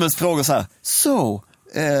relaxed. Och med frågor så här,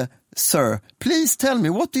 sir, please tell me,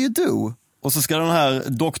 what do you do? Och så ska den här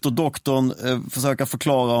doktorn försöka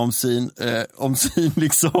förklara om sin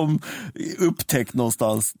liksom upptäckt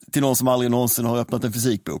någonstans till någon som aldrig någonsin har öppnat en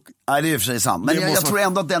fysikbok. Nej, det är för sig sant. Men jag tror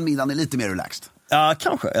ändå att den middagen är lite mer relaxed. Ja,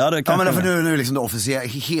 kanske. Ja, det kanske. Men för nu är liksom det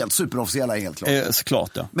helt superofficiella helt klart.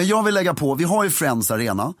 Såklart, ja. Men jag vill lägga på, vi har ju Friends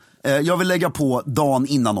Arena. Jag vill lägga på dagen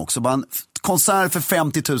innan också. Bara en konsert för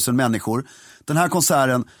 50 000 människor. Den här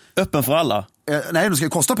konserten... Öppen för alla? Nej, det ska ju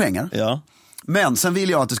kosta pengar. Ja. Men sen vill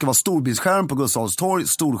jag att det ska vara storbildsskärm på Gustav Adolfs torg,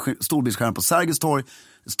 storbildsskärm på Sergels torg,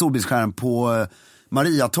 storbildsskärm på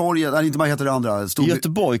Mariatorget, eller inte vad heter det andra? I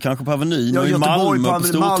Göteborg kanske på Avenyn, och i Göteborg, Malmö på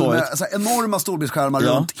Stortorget. Alltså, enorma storbildsskärmar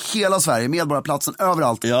runt hela Sverige, Medborgarplatsen,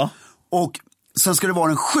 överallt. Ja. Och sen ska det vara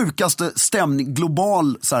den sjukaste stämning,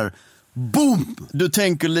 global, så här, boom! Du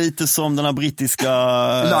tänker lite som den här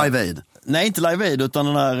brittiska... Live Aid. Nej, inte Live Aid, utan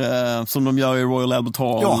den här som de gör i Royal Albert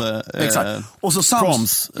Hall. Ja, exakt. Och så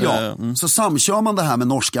så samkör man det här med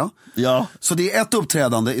norska. Ja. Så det är ett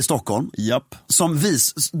uppträdande i Stockholm. Japp.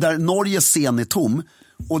 Där Norges scen är tom.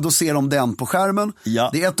 Och då ser de den på skärmen. Ja.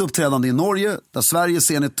 Det är ett uppträdande i Norge där Sveriges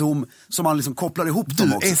scen är tom. Så man liksom kopplar ihop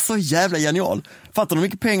dem också. Du är så jävla genial. Fattar du hur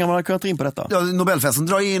mycket pengar man har kunnat in på detta? Ja, Nobelfesten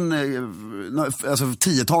drar in alltså,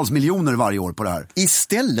 10-tals miljoner varje år på det här.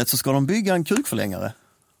 Istället så ska de bygga en kukförlängare.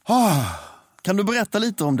 Kan du berätta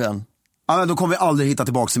lite om den? Ja, men då kommer vi aldrig hitta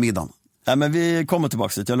tillbaka till middagen. Nej, men vi kommer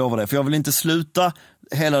tillbaka dit, jag lovar det. För jag vill inte sluta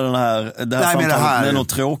hela det här samtalet med något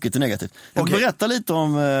tråkigt och negativt. Jag vill berätta lite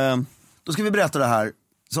om... Då ska vi berätta det här.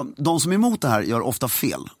 De som är emot det här gör ofta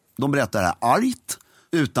fel. De berättar det här argt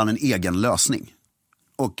utan en egen lösning.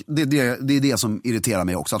 Och det är det som irriterar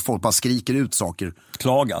mig också. Att folk bara skriker ut saker.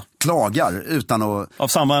 Klagar utan att... Av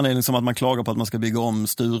samma anledning som att man klagar på att man ska bygga om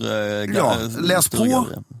Sture... Ja, läs på,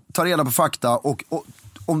 ta reda på fakta. Och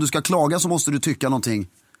om du ska klaga så måste du tycka någonting.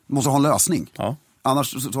 Du måste ha en lösning. Ja.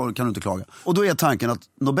 Annars så kan du inte klaga. Och då är tanken att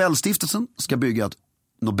Nobelstiftelsen ska bygga ett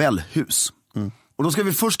Nobelhus. Och då ska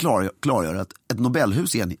vi först klargöra att ett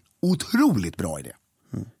Nobelhus är en otroligt bra idé.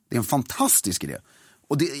 Det är en fantastisk idé.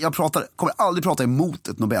 Och jag kommer aldrig prata emot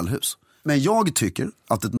ett Nobelhus. Men jag tycker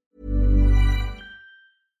att ett...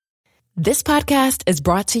 This podcast is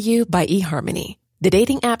brought to you by eHarmony, the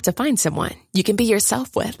dating app to find someone you can be yourself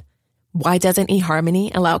with. Why doesn't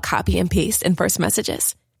eHarmony allow copy and paste in first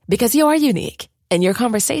messages? Because you are unique, and your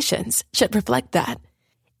conversations should reflect that.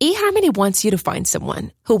 eHarmony wants you to find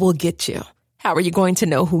someone who will get you. How are you going to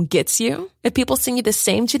know who gets you? If people send you the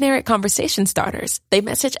same generic conversation starters they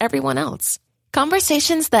message everyone else.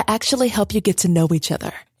 Conversations that actually help you get to know each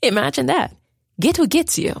other. Imagine that. Get who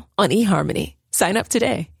gets you on eHarmony. Sign up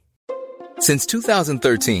today. Since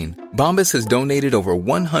 2013, Bombas has donated over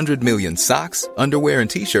 100 million socks, underwear, and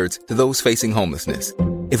T-shirts to those facing homelessness.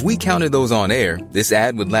 If we counted those on air, this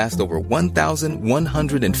ad would last over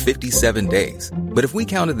 1,157 days. But if we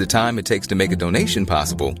counted the time it takes to make a donation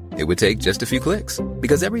possible, it would take just a few clicks.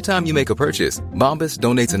 Because every time you make a purchase, Bombas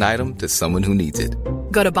donates an item to someone who needs it.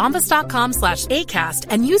 Go to bombas.com/ACAST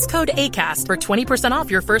and use code ACAST for 20%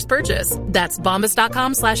 off your first purchase. That's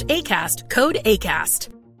bombas.com/ACAST, code ACAST.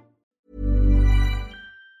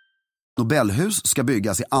 Nobelhus ska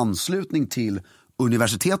byggas i anslutning till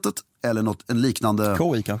universitetet eller en liknande...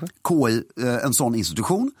 KI kanske? KI, en sån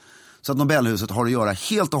institution. Så att Nobelhuset har att göra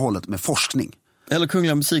helt och hållet med forskning. Eller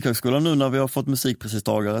Kungliga Musikhögskolan nu när vi har fått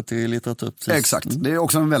musikpristagare till litteratur. Exakt, det är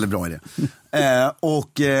också en väldigt bra idé.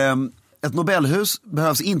 Ett Nobelhus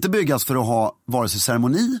behövs inte byggas för att ha vare sig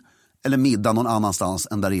ceremoni eller middag någon annanstans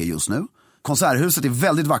än där det är just nu. Konserthuset är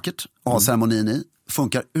väldigt vackert att ha ceremonin i.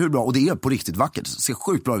 Funkar hur bra, och det är på riktigt vackert. Det ser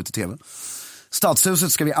sjukt bra ut i tv.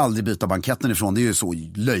 Stadshuset ska vi aldrig byta banketten ifrån. Det är ju så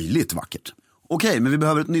löjligt vackert. Okej, men vi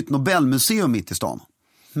behöver ett nytt Nobelmuseum mitt i stan.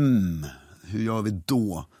 Hur gör vi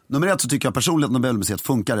då? Nummer 1 så tycker jag personligen att Nobelmuseet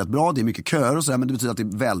funkar rätt bra. Det är mycket köer och så, men det betyder att det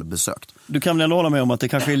är välbesökt. Du kan väl hålla med om att det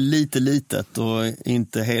kanske är lite litet och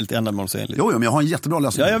inte helt ändamålsenligt. Jo, men jag har en jättebra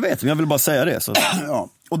lösning. Ja, jag vet, men jag vill bara säga det. Så. Ja.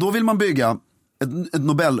 Och då vill man bygga ett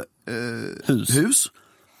Nobelhus.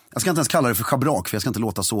 Jag ska inte ens kalla det för schabrak, för jag ska inte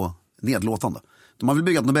låta så nedlåtande. Man vill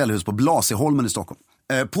bygga ett Nobelhus på Blasieholmen i Stockholm.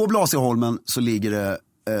 På Blasieholmen så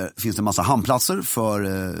finns det en massa hamnplatser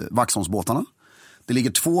för Vaxholmsbåtarna. Det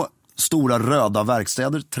ligger 2 stora röda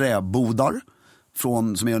verkstäder, träbodar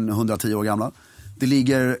som är 110 år gamla. Det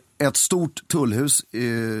ligger ett stort tullhus,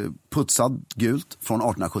 putsad gult, från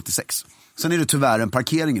 1876. Sen är det tyvärr en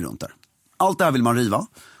parkering runt där. Allt det här vill man riva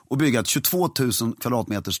och bygga ett 22 000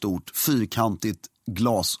 kvadratmeter stort fyrkantigt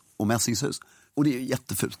glas- och mässingshus. Och det är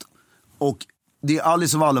jättefult. Och det är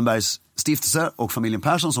Alice Wallenbergs stiftelse och familjen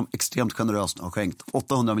Persson som extremt generöst har skänkt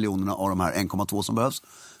 800 miljoner av de här 1,2 som behövs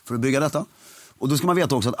för att bygga detta. Och då ska man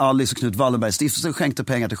veta också att Alice och Knut Wallenbergs stiftelse skänkte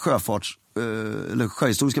pengar till eller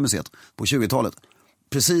Sjöhistoriska museet på 20-talet.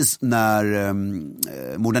 Precis när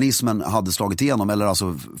modernismen hade slagit igenom, eller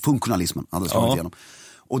alltså funktionalismen hade slagit igenom.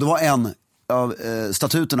 Och det var en av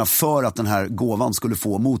statuterna för att den här gåvan skulle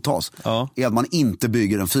få mottas är att man inte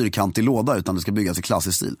bygger en fyrkantig låda utan det ska byggas i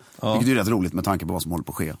klassisk stil. Vilket är rätt roligt med tanke på vad som håller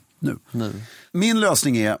på att ske nu. Min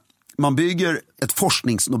lösning är man bygger ett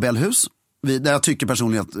forskningsnobelhus där jag tycker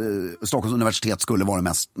personligen att Stockholms universitet skulle vara den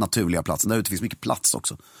mest naturliga platsen. Där ute finns mycket plats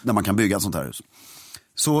också där man kan bygga ett sånt här hus.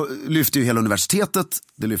 Så lyfter ju hela universitetet,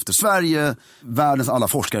 det lyfter Sverige, världens alla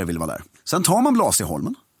forskare vill vara där. Sen tar man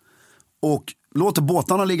Blasieholmen och låter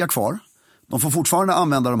båtarna ligga kvar. De får fortfarande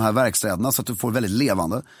använda de här verkstäderna så att du får väldigt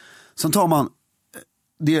levande. Sen tar man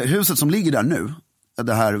det huset som ligger där nu,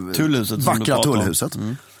 det här tullhuset, vackra tullhuset,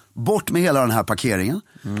 bort med hela den här parkeringen.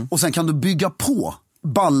 Och sen kan du bygga på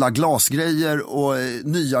balla glasgrejer och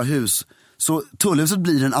nya hus. Så tullhuset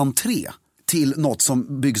blir en entré till något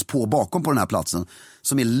som byggs på bakom på den här platsen.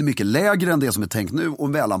 Som är mycket lägre än det som är tänkt nu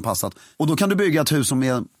och välanpassat. Och då kan du bygga ett hus som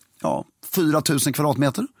är 4 000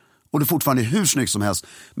 kvadratmeter. Och det fortfarande är hur snyggt som helst.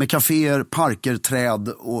 Med kaféer, parker, träd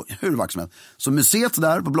och hur vackert som helst. Så museet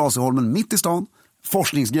där på Blasieholmen mitt i stan.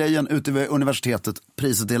 Forskningsgrejen ute vid universitetet.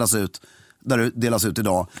 Priset delas ut. Där det delas ut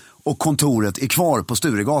idag. Och kontoret är kvar på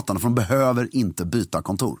Sturegatan. För de behöver inte byta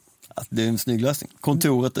kontor. Det är en snygg lösning.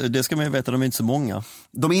 Kontoret, det ska man ju veta, de är inte så många.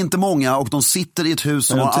 De är inte många och de sitter i ett hus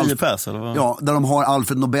som har 10 pers, eller vad? Ja, där de har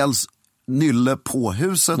Alfred Nobels nylle på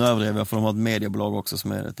huset. Nu överdriver jag, för de har ett mediebolag också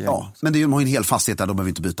som är ett gäng. Ja, men de har en hel fastighet där, de behöver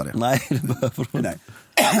inte byta det. Nej, det behöver de. Nej.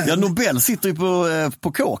 Ja, Nobel sitter ju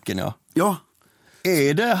på kåken, ja. Ja.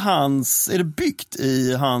 Är det byggt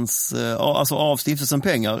i hans, alltså av stiftelsen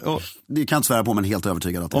pengar? Och, det kan jag inte svära på, men helt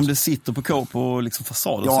övertygad att om det sitter på liksom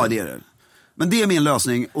fasaden. Ja, det är det. Men det är min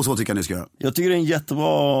lösning och så tycker jag ni ska göra. Jag tycker det är en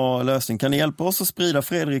jättebra lösning. Kan ni hjälpa oss att sprida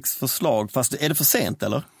Fredriks förslag? Fast är det för sent,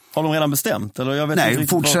 eller? Har de redan bestämt? Eller? Jag vet Nej,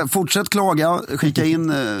 inte fortsätt klaga. Skicka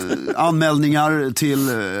in anmälningar till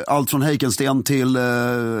allt från Heikensten till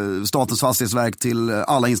Statens fastighetsverk, till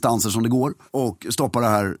alla instanser som det går. Och stoppa det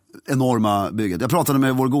här enorma bygget. Jag pratade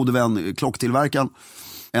med vår gode vän klocktillverkaren,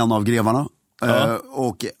 en av grevarna.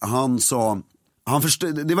 Och han sa,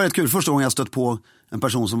 det var rätt kul, första gången jag stött på en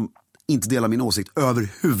person som inte delar min åsikt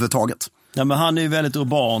överhuvudtaget. Ja, men han är ju väldigt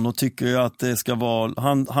urban och tycker ju att det ska vara,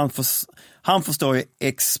 han förstår ju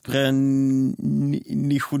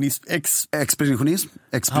expressionism.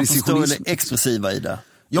 Han förstår det expressiva i det.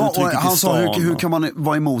 Ja, och han sa hur kan man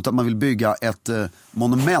vara emot att man vill bygga ett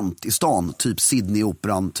monument i stan, typ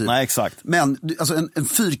Sydney-operan. Typ. Nej, exakt. Men alltså, en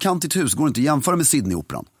fyrkantigt hus går inte att jämföra med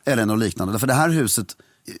Sydney-operan eller något liknande. Därför det här huset,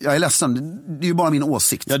 jag är ledsen, det är ju bara min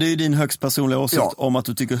åsikt. Ja, det är ju din högst personliga åsikt om att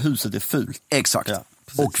du tycker huset är fult. Exakt,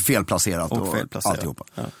 och felplacerat och alltihopa.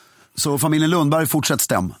 Ja. Så familjen Lundberg, fortsätt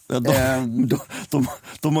stäm. Ja,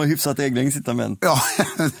 de har hyfsat egna incitament. Ja.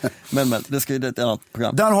 men det ska ju ett annat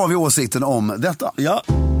program. Där har vi åsikten om detta. Ja.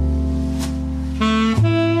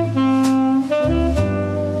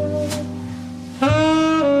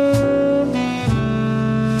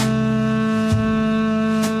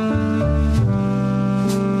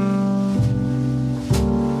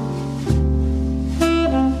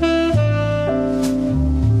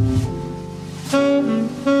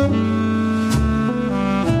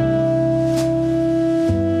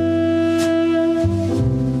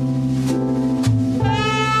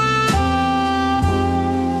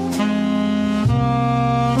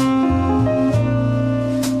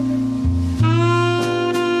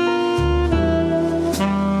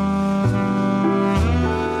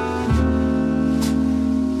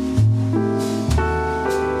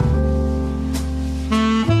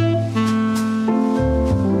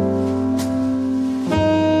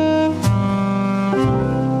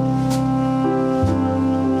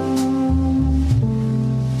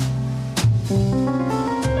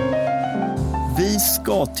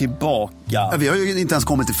 Tillbaka. Ja, vi har ju inte ens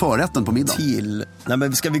kommit till förrätten på middagen. Nej,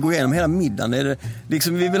 men ska vi gå igenom hela middagen? Är det,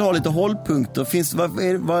 liksom, vi vill ha lite hållpunkter.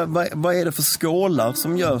 Vad är det för skålar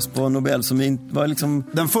som görs på Nobel? Liksom,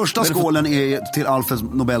 den första skålen är till Alfred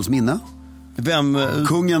Nobels minne.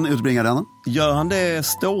 Kungen utbringar den. Gör han det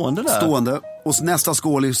stående där? Stående. Och nästa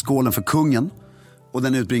skål är skålen för kungen. Och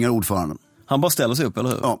den utbringar ordföranden. Han bara ställer sig upp, eller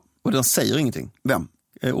hur? Ja. Och den säger ingenting. Vem?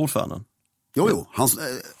 Ordföranden. Jo.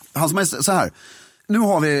 Hans majestät, så här. Nu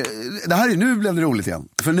blev det roligt igen.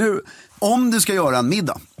 För nu, om du ska göra en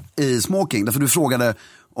middag i smoking, därför du frågade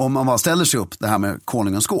om man bara ställer sig upp det här med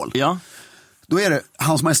konungens skål. Ja. Då är det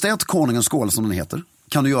Hans Majestät konungens skål som den heter.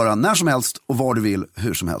 Kan du göra när som helst och var du vill,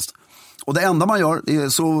 hur som helst. Och det enda man gör, det är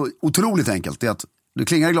så otroligt enkelt, det är att du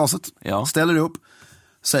klingar i glaset, ställer dig upp,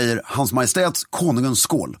 säger Hans Majestät konungens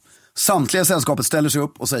skål. Samtliga sällskapet ställer sig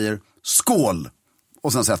upp och säger skål.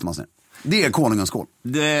 Och sen sätter man sig ner. Det är konungens skål.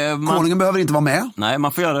 Konungen behöver inte vara med. Nej,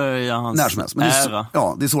 man får göra det i hans när som helst. Men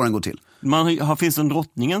ära. Det är så den går till. Finns det en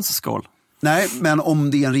drottningens skål? Nej, men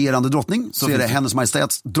om det är en regerande drottning så är det hennes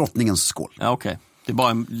majestäts drottningens skål. Ja, okej. Det är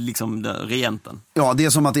bara liksom regenten. Ja, det är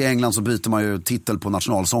som att i England så byter man ju titel på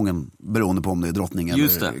nationalsången beroende på om det är drottning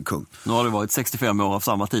eller kung. Nu har det varit 65 år av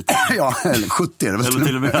samma titel. Ja, eller 70 är det. Eller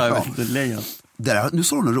till och med längre. Nu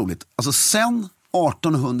står det något roligt. Alltså sen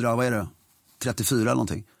 1834 eller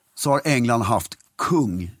någonting så har England haft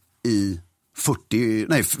kung i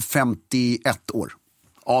 51 år.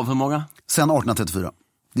 Av hur många? Sen 1834.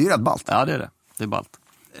 Det är ju rätt ballt. Ja, det är det. Det är ballt.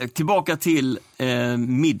 Tillbaka till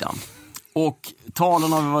middagen. Och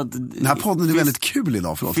talen har varit... Den här podden är väldigt kul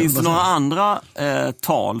idag. Förlåt. Finns det några andra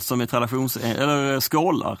tal som är eller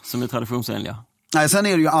skålar som är traditionsenliga? Nej, sen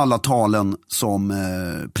är det ju alla talen som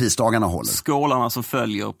prisdagarna håller. Skålarna som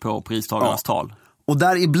följer på pristagarnas tal. Och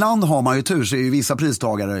där ibland har man ju tur, så är ju vissa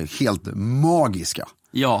pristagare helt magiska.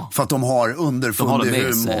 Ja. För att de har underfundig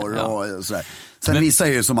humor och sådär. Sen vissa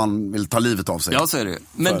är ju som man vill ta livet av sig. Ja, så är det.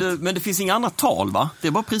 Men det finns inga andra tal, va? Det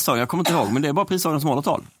är bara pristagare, jag kommer inte ihåg, men det är bara pristagare som håller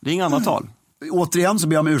tal. Det är inga andra tal. Återigen så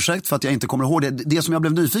ber jag om ursäkt för att jag inte kommer ihåg det. Det som jag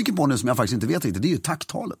blev nyfiken på nu, som jag faktiskt inte vet riktigt, det är ju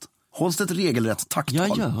tacktalet. Hålls det ett regelrätt tacktal?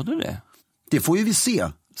 Ja, gör det? Det får ju vi se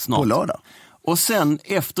snart. På lördag. Och sen,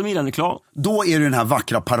 efter middagen är klar. Då är det den här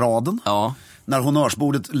vackra paraden. Ja. När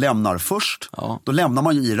honnörsbordet lämnar först, då lämnar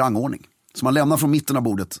man ju i rangordning. Så man lämnar från mitten av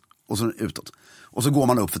bordet och så utåt. Och så går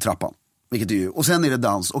man upp för trappan. Vilket är ju, och sen är det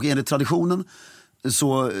dans. Och enligt traditionen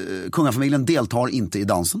så kungafamiljen deltar inte i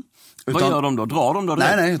dansen. Vad gör de då? Drar de då?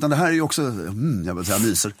 Nej, utan det här är ju också, jag vill säga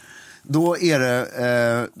myser. Då är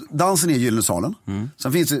det, dansen är i Gyllene salen.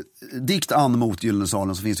 Sen finns det, dikt an mot Gyllene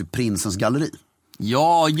salen, så finns det Prinsens galleri.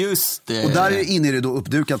 Ja, just det. Och där inne är det då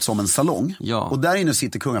uppdukat som en salong. Ja. Och där inne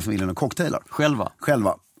sitter kungafamiljen och cocktailar.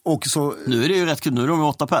 Själva. Och så, nu är det ju rätt kul, nu är de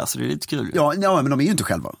 8 pers, så det är lite kul. Ja, men de är ju inte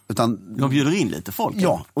själva. Utan, de bjuder in lite folk.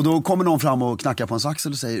 Ja, och då kommer någon fram och knackar på en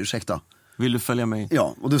axel och säger ursäkta. Vill du följa med?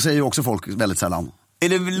 Ja, och då säger ju också folk väldigt sällan. Är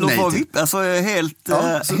det nej, alltså helt...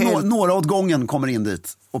 Ja, så helt... Några åt gången kommer in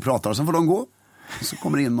dit och pratar, och sen får de gå. Och så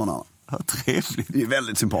kommer in någon annan. Ja, trevligt. Det är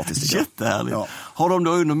väldigt sympatiskt. Jättehärligt. Ja. Har de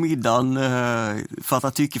då under middagen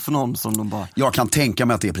fattat tycke för någon som de bara... Jag kan tänka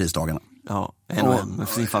mig att det är prisdagarna. Ja, en med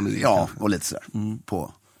sin familj. Ja, och lite sådär.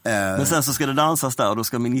 På... Men sen så ska det dansas där, och då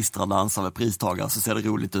ska ministrar dansa med pristagare, så ser det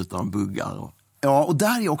roligt ut när de buggar. Och... Ja, och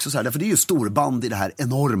där är också så här, för det är ju storband i det här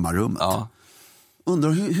enorma rummet. Ja.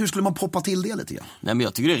 Undrar hur skulle man poppa till det lite grann? Nej, men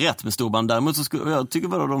jag tycker det är rätt med storband. Däremot så jag tycker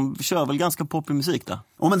väl att de kör väl ganska poppig musik där.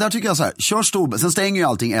 Ja, men där tycker jag så här, kör storband. Sen stänger ju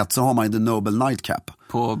allting så har man ju The Nobel Nightcap.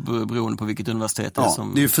 Beroende på vilket universitet det är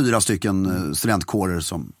som... det är ju 4 stycken studentkårer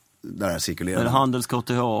som där cirkulerar. Är det Handels,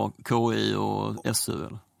 KTH, KI och SU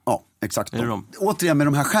eller? Ja, exakt. Är det de? Återigen med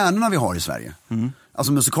de här stjärnorna vi har i Sverige.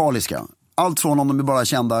 Alltså musikaliska. Allt från om de är bara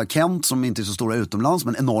kända Kent, som inte är så stora utomlands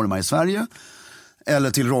men enorma i Sverige.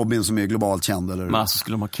 Eller till Robin som är globalt känd. Eller... Men alltså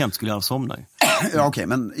skulle de ha Kent skulle jag somna ju. Ja, okej,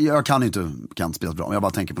 men jag kan inte Kent spela bra. Jag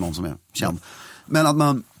bara tänker på någon som är känd. Men att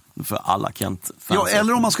man... För alla Kent-fans. Ja,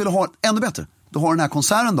 eller om man skulle ha ännu bättre. Då har den här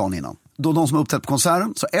konserten dagen innan. Då de som har uppträtt på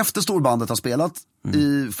konserten, så efter storbandet har spelat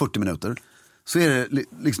i 40 minuter, så är det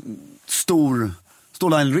liksom stor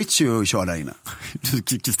Lionel Richie och kör där inne.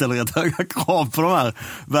 Du ställer rätt höga krav på de här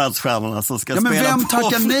världsstjärnorna som ska spela. Men vem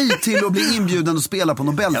tackar nej till att bli inbjuden och spela på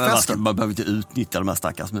Nobelfesten? Man behöver inte utnyttja de här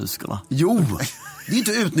stackars musikerna. Jo, det är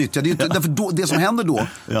inte utnyttja. Det är inte, därför det som händer då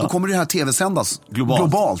kommer det här tv-sändas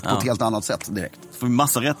globalt på ett helt annat sätt direkt. Får vi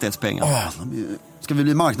massa rättighetspengar. Ska vi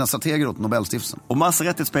bli marknadsstrateger åt Nobelstiftelsen? Och massa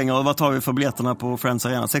rättighetspengar, och vad tar vi för biljetterna på Friends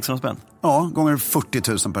Arena? 600 spänn? Ja, gånger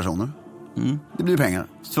 40 000 personer. Det blir pengar.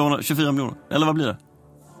 224 miljoner, eller vad blir det?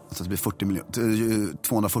 Så det blir 40 miljoner,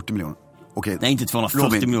 240 miljoner. Okej. Nej, inte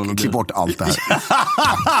 240 miljoner. Klipp bort allt det här.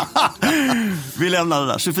 Vi lämnar det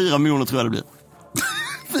där. 24 miljoner tror jag det blir.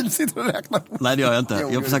 Vi sitter och räknar. Nej, det gör jag inte.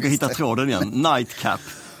 Jag försöker hitta tråden igen. Nightcap.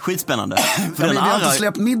 Skitspännande. För vi har inte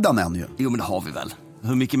släppt middagen än ju. Jo, men det har vi väl.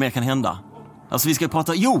 Hur mycket mer kan hända? Alltså vi ska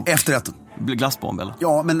prata, efterrätten. Glassbomb eller?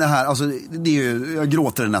 Ja, men det här, alltså det är ju, jag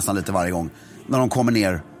gråter nästan lite varje gång när de kommer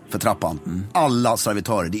ner för trappan. Alla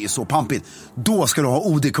servitörer, det är så pampigt. Då ska du ha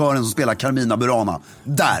OD-kören som spelar Carmina Burana.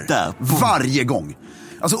 Där. Varje gång.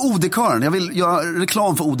 Alltså OD-kören, jag vill göra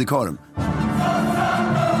reklam för OD-kören.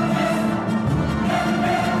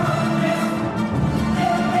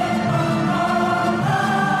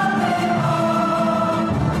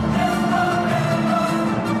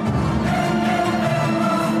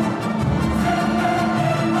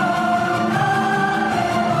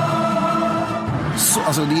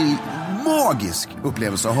 magisk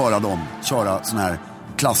upplevelse att höra dem köra sån här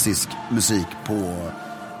klassisk musik på...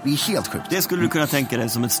 Det är helt sjukt. Det skulle du kunna tänka dig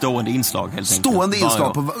som ett stående inslag helt enkelt. Stående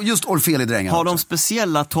inslag på just Orfeli-drängar. Har de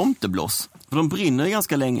speciella tomteblås? För de brinner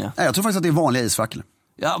ganska länge. Nej, jag tror faktiskt att det är vanliga isfacklor.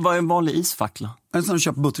 Ja, vad är en vanlig isfackla? En sån du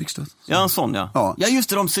köper Buttrickstöt. Ja, en sån ja. Ja, just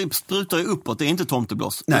det, de sprutar ju uppåt. Det är inte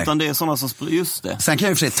tomteblås. Nej. Utan det är såna som just det. Sen kan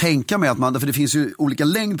jag i och för sig tänka mig att man, för det finns ju olika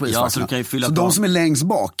längd på isfacklorna. Ja, så du kan ju fylla så på. De som är längst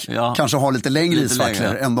bak kanske har lite längre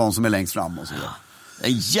isfacklor än de som är längst fram och så vidare.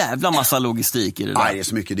 En jävla massa logistik i det där. Nej, det är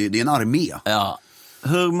så mycket. Det är en armé. Ja.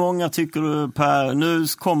 Hur många tycker du per... Nu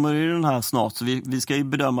kommer ju den här snart, så vi ska ju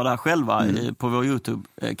bedöma det här själva på vår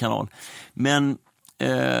YouTube-kanal. Men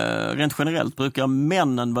rent generellt, brukar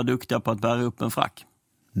männen vara duktiga på att bära upp en frack?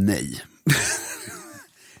 Nej.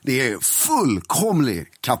 Det är fullkomlig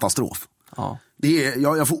katastrof. Ja.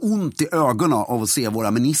 Jag får ont i ögonen av att se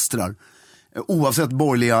våra ministrar, oavsett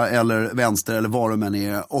borgerliga eller vänster eller vad de än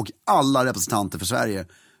är, och alla representanter för Sverige,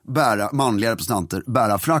 manliga representanter,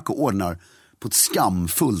 bära frack och ordnar på ett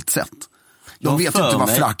skamfullt sätt. De vet ju inte vad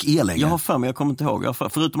frack är längre. Jag har för mig, jag kommer inte ihåg,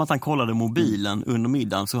 förutom att han kollade mobilen under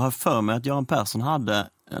middagen, så har jag för mig att Göran Persson hade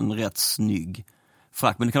en rätt snygg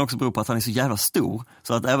frack. Men det kan också bero på att han är så jävla stor,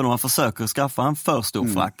 så att även om han försöker skaffa en för stor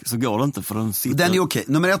frack så går det inte, för den sitter... Den är okej.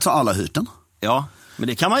 Nummer 1 så har alla hyrt den. Ja, men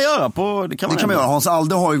det kan man göra på... Det kan man göra. Hans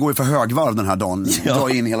Alde går ju för högvarv den här dagen. Drar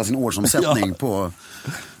in hela sin årsomsättning på...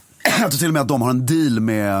 Jag tror till och med att de har en deal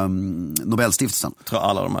med Nobelstiftelsen. Jag tror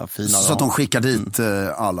alla de här fina... Så att de skickar dit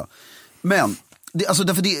alla. Men,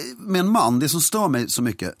 med en man, det som stör mig så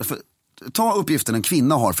mycket... Ta uppgiften en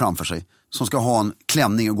kvinna har framför sig som ska ha en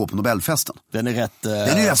klänning och gå på Nobelfesten. Den är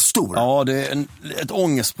rätt stor. Ja, det är ett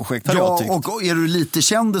ångestprojekt har jag tyckt. Och är du lite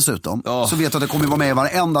känd dessutom så vet du att det kommer vara med i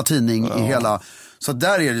varenda tidning i hela... Så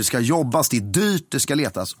där är det ska jobbas, det är dyrt, det ska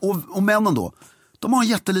letas. Och männen då, de har en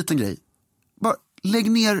jätteliten grej. Bara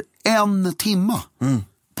lägg ner 1 timme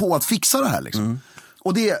på att fixa det här liksom.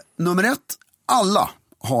 Och det är nummer 1, alla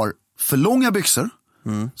har för långa byxor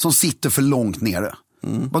som sitter för långt nere.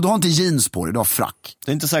 Du har inte jeans på dig, du har frack.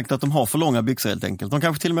 Det är inte säkert att de har för långa byxor helt enkelt. De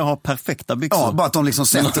kanske till och med har perfekta byxor. Ja, bara att de liksom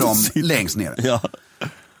sätter dem längst nere. Ja.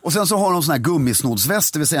 Och sen så har de sån här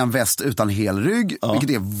gummisnodsväst, det vill säga en väst utan hel rygg, vilket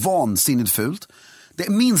är vansinnigt fult. Det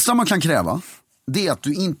minsta man kan kräva, det är att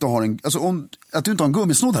du inte har att du inte har en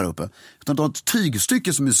gummisnodd här uppe, utan du har ett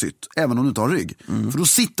tygstycke som är sytt, även om du inte har rygg. För då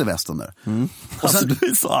sitter västen där. Och sen, du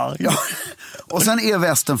är så arg. Ja, och sen är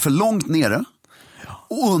västen för långt nere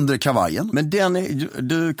och under kavajen. Men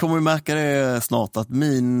du kommer ju märka det snart, att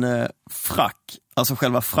min frack, alltså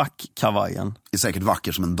själva frackkavajen, är säkert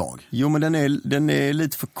vacker som en dag. Jo, men den är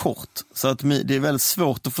lite för kort, så att det är väldigt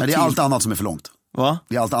svårt att få till. Det är allt annat som är för långt. Va?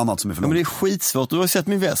 Det är allt annat som är för långt. Men det är skitsvårt. Du har sett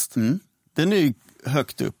min väst. Den är ju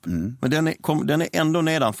högt upp. Men den är ändå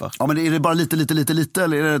nedanför. Ja, men är det bara lite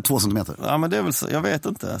eller är det 2 centimeter? Ja, men det är väl så. Jag vet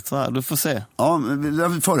inte. Så här, du får se. Ja,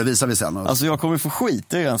 det förevisar vi sen. Alltså jag kommer få skit,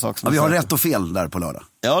 det är en sak som vi har rätt och fel där på lördag.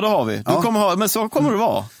 Ja, det har vi. Men så kommer det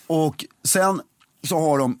vara. Och sen så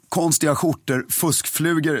har de konstiga skjortor,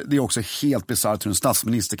 fuskflugor. Det är också helt bisarrt hur en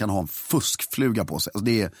statsminister kan ha en fuskfluga på sig.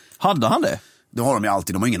 Alltså hade han det? Det har de ju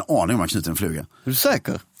alltid, de har ingen aning om man knyter en fluga. Är du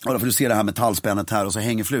säker? Ja, för du ser det här metallspännet här och så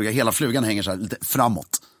hänger fluga. Hela flugan hänger så här lite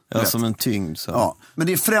framåt. Ja, som en tyngd. Så. Ja, men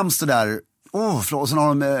det är främst det där, och sen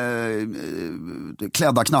har de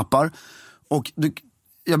klädda knappar. Och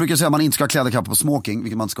jag brukar säga att man inte ska ha klädda knappar på smoking,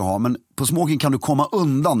 vilket man inte ska ha. Men på smoking kan du komma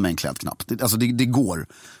undan med en klädknapp. Det går.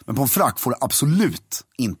 Men på en frack får du absolut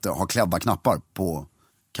inte ha klädda knappar på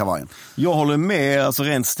kavajen. Jag håller med, alltså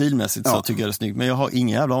rent stilmässigt så tycker jag det är snyggt. Men jag har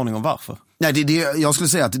ingen jävla aning om varför. Nej, jag skulle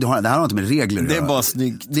säga att det här har inte med regler. Det är bara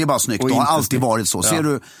snyggt. Det är bara snyggt. Det har alltid varit så. Ja. Ser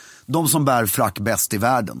du, de som bär frack bäst i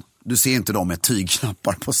världen, du ser inte dem med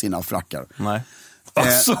tygknappar på sina frackar. Nej.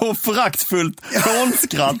 Så föraktfullt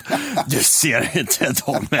hånskratt. Du ser inte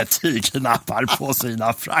dem med tygknappar på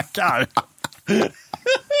sina frackar.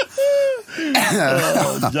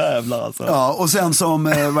 Jävlar alltså. Ja, och sen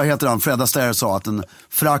som, Fred Astaire sa, att en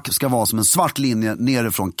frack ska vara som en svart linje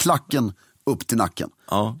nerifrån klacken upp till nacken.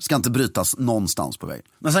 Ja. Ska inte brytas någonstans på väg.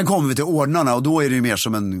 Men sen kommer vi till ordnarna och då är det ju mer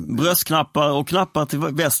som en... bröstknappar och knappar till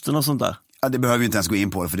västen och sånt där. Ja, det behöver vi inte ens gå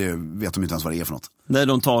in på, för det vet de inte ens vad det är för något. Nej,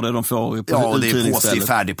 de tar det de får på och det är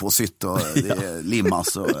färdigpåsytt och det är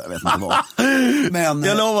limmas och jag vet inte vad. Men,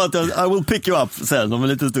 jag lovar att I will pick you up sen om en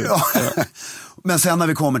liten stund. Ja. Men sen när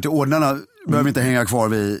vi kommer till ordnarna behöver vi inte hänga kvar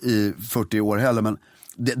vid i 40 år heller, men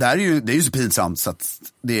det är ju så pinsamt så att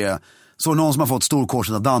det är så någon som har fått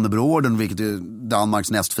storkorset av Dannebrogorden, vilket är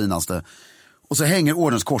Danmarks näst finaste, och så hänger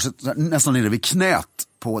ordenskorset nästan nere vid knät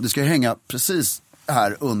på, det ska ju hänga precis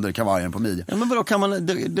här under kavajen på midjan. Ja, men vadå, kan man,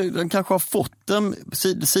 den kanske har fått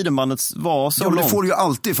sidenbandet var så långt. Det får du ju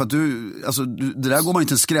alltid, för att det där går man ju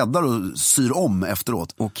till en skräddare och syr om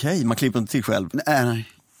efteråt. Okej, man klipper inte till själv. Nej.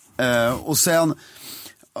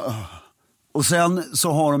 Och sen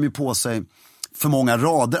så har de ju på sig för många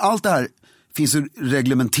rader. Allt det här finns ju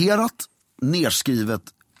reglementerat, nerskrivet,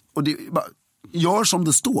 och det bara, gör som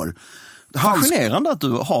det står. Fascinerande att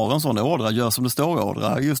du har en sån ordra, gör som det står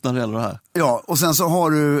ordra, just när det gäller det här. Ja, och sen så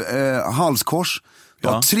har du halskors. Du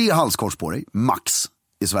har 3 halskors på dig, max,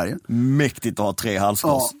 i Sverige. Mäktigt att ha 3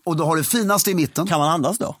 halskors. Ja, och då har du finaste i mitten. Kan man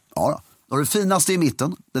andas då? Ja, då har du finaste i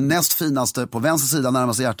mitten, den näst finaste på vänster sida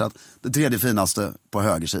närmast hjärtat, det tredje finaste på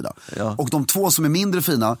höger sida. Ja. Och de 2 som är mindre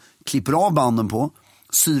fina klipper av banden på,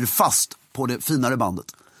 syr fast på det finare bandet.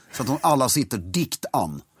 Så att de alla sitter dikt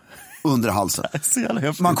an under halsen.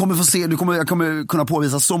 Man kommer få se, jag kommer kunna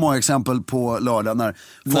påvisa så många exempel på lördag när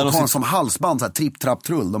folk har som halsband, så här, tripp, trapp,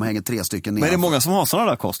 trull, de hänger 3 stycken ner. Men är det många som har sådana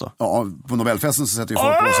där kors då? Ja, på Nobelfesten så sätter ju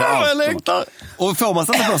folk på sig allt. Och får man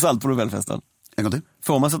sätta på sig allt på Nobelfesten? En gång till.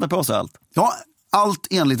 Får man sätta på sig allt? Ja, allt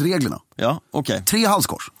enligt reglerna. Ja, okej. Okay. 3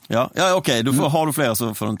 halskors. Ja, okej. Har du fler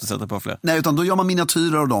så får du inte sätta på fler. Nej, utan då gör man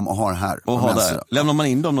miniatyrer av dem och har här. Och har där. Lämnar man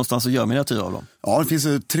in dem någonstans och gör miniatyrer av dem? Ja, det finns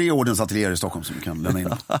 3 ordensateljéer i Stockholm som du kan lämna in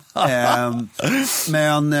dem.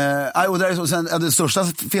 Och där är sen, det största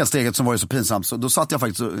felsteget som var ju så pinsamt, så då satt jag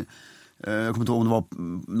faktiskt, jag kommer inte ihåg om det var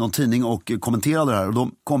någon tidning och kommenterade det här, och då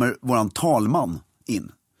kommer våran talman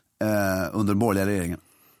in under den borgerliga regeringen.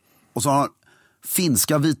 Och så har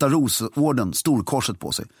finska Vita Rosorden, storkorset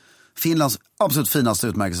på sig. Finlands absolut finaste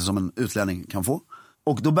utmärkelse som en utlänning kan få.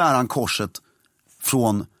 Och då bär han korset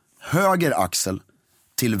från höger axel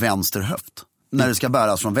till vänster höft. När det ska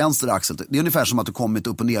bäras från vänster axel. Det är ungefär som att du kommit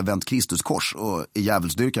upp och nedvänt Kristuskors och är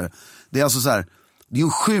djävulsdyrkare. Det är alltså så här, det är ju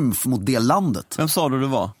en skymf mot det landet. Vem sa du det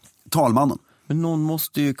var? Talmannen. Men någon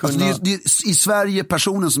måste ju kunna... Alltså det är i Sverige,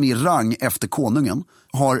 personen som är i rang efter konungen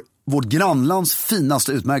har vårt grannlands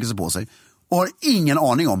finaste utmärkelse på sig och har ingen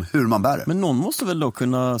aning om hur man bär det. Men någon måste väl då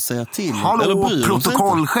kunna säga till? Hallå,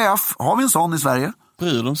 protokollchef. Har vi en sån i Sverige?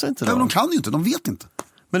 Bryr de sig inte då? Nej, de kan ju inte, de vet inte.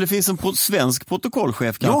 Men det finns en svensk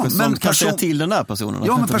protokollchef kanske som kan säga till den där personen.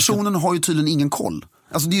 Ja, men personen har ju tydligen ingen koll.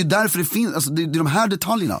 Alltså det är ju därför det finns, alltså det är de här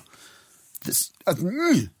detaljerna.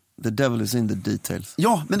 The devil is in the details.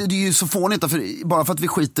 Ja, men det är ju så fånigt, för bara för att vi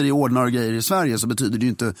skiter i ordnar och grejer i Sverige så betyder det ju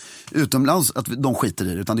inte utomlands att de skiter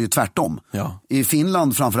i det, utan det är ju tvärtom. Ja. I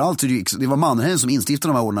Finland framförallt, det var Mannerheim som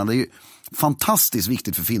instiftade de här ordnarna. Det är ju fantastiskt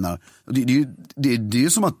viktigt för finnar. Det är ju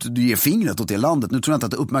som att du ger fingret åt det landet. Nu tror jag inte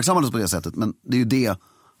att det uppmärksammades på det sättet, men det är ju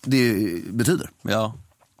det betyder. Ja.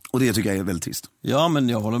 Och det tycker jag är väldigt trist. Ja, men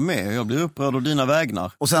jag håller med. Jag blir upprörd av dina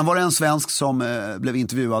vägnar. Och sen var det en svensk som blev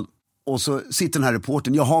intervjuad. Och så sitter den här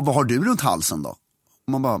reporten. Jaha, vad har du runt halsen då?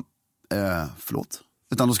 Och man bara, förlåt.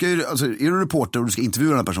 Utan då ska ju, alltså, är du reporter och du ska intervjua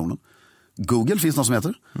den här personen. Google finns något som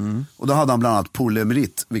heter. Och då hade han bland annat Pour le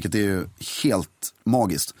Mérite, vilket är ju helt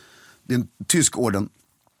magiskt. Det är en tysk orden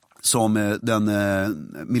som den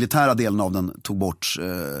militära delen av den tog bort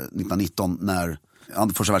 1919 när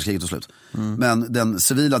första världskriget tog slut. Men den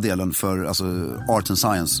civila delen för alltså, Art and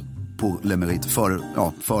Science, Pour le Mérite, för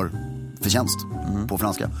förtjänst på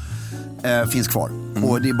franska, finns kvar.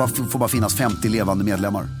 Och det får bara finnas 50 levande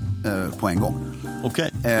medlemmar på en gång.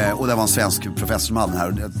 Okej. Och det var en svensk professor som hade den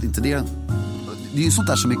här. Det är ju sånt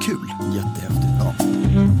där som är kul. Jättehäftigt. Ja.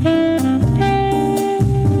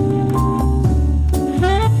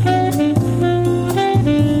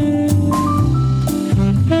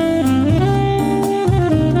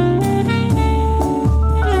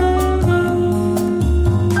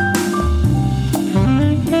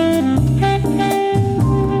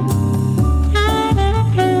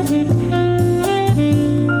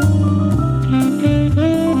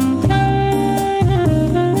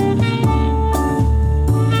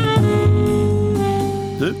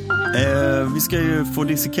 Vi ska ju få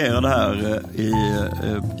dissekera det här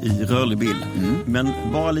i rörlig bild. Men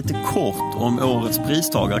bara lite kort om årets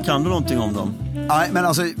pristagare. Kan du någonting om dem? Nej, men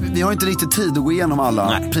alltså, vi har inte riktigt tid att gå igenom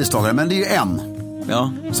alla pristagare. Men det är ju en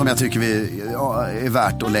som jag tycker är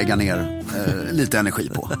värt att lägga ner lite energi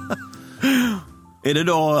på. Är det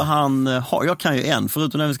då jag kan ju en,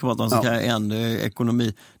 förutom när vi ska prata om så kan jag en,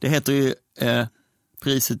 ekonomi. Det heter ju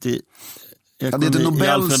priset i... det i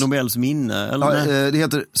Alfred Nobels minne. Eller det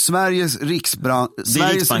heter Sveriges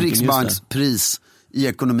Riksbanks pris i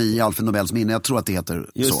ekonomi i Alfred Nobels minne. Jag tror att det heter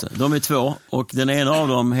just så. Det, de är 2 och den ena av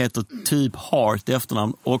dem heter typ Hart i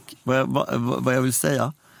efternamn. Och vad jag vill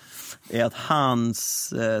säga är att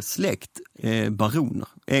hans släkt är baroner,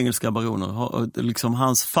 engelska baroner. Liksom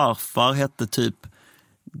hans farfar hette typ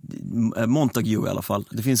Montague i alla fall.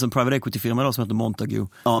 Det finns en private equity-firma då som heter Montague.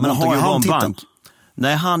 Ja, men Montague har han titeln?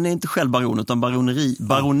 Nej, han är inte själv baron, utan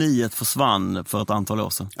baroniet försvann för ett antal år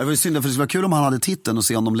sedan. Det var ju synd, för det skulle vara kul om han hade titeln och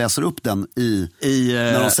se om de läser upp den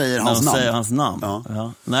när de säger hans namn.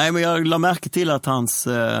 Ja. Nej, men jag la märke till att hans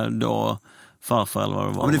då farfar eller vad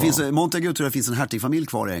det var. Men det finns, Montague tror jag finns en hertigfamilj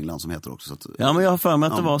kvar i England som heter också. Så att, ja, men jag har för mig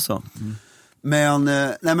att det var så.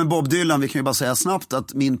 Men Bob Dylan, vi kan ju bara säga snabbt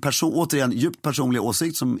att min återigen djupt personliga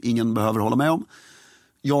åsikt som ingen behöver hålla med om.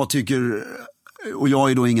 Jag tycker, och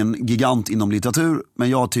jag är då ingen gigant inom litteratur, men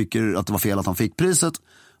jag tycker att det var fel att han fick priset.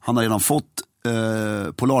 Han har redan fått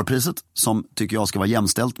Polarpriset, som tycker jag ska vara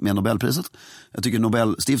jämställt med Nobelpriset. Jag tycker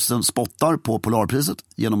Nobelstiftelsen spottar på Polarpriset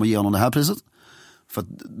genom att ge honom det här priset. För att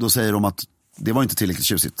då säger de att det var inte tillräckligt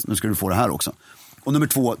tjusigt, nu ska du få det här också. Och nummer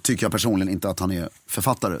 2 tycker jag personligen inte att han är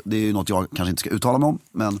författare. Det är ju något jag kanske inte ska uttala mig om.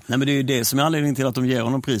 Men... Nej, men det är ju det som är anledningen till att de ger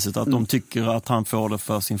honom priset. Att de tycker att han får det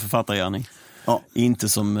för sin författargärning. Ja. Inte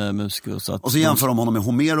som musiker. Så att och så jämför de honom med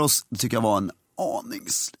Homeros. Det tycker jag var en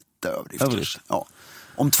aningslite överdrift. Ja.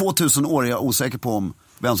 Om 2000 år är jag osäker på om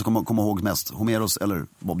vem som kommer ihåg mest. Homeros eller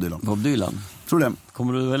Bob Dylan. Bob Dylan. Tror du det?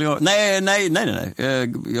 Kommer du väl ihåg? Nej.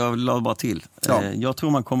 Jag la bara till. Ja. Jag tror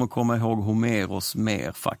man kommer komma ihåg Homeros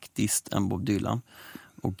mer faktiskt än Bob Dylan.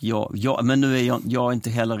 Och men nu är jag inte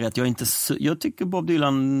heller rätt. Jag tycker Bob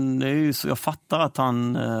Dylan, det är ju så, jag fattar att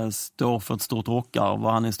han står för ett stort rockarv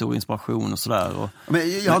och han är en stor inspiration och sådär.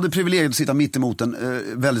 Men jag hade privilegiet att sitta mitt emot en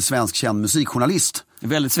väldigt svensk känd musikjournalist.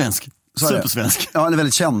 Väldigt svensk. Supersvensk. Ja, en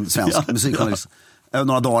väldigt känd svensk musikjournalist.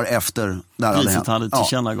 Några dagar efter där priset hade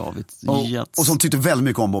tillkännagavit. Och som tyckte väldigt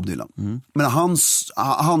mycket om Bob Dylan. Men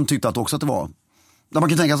han tyckte att också att det var, där man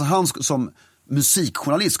kan tänka sig att han som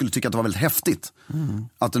musikjournalist skulle tycka att det var väldigt häftigt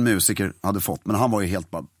att en musiker hade fått. Men han var ju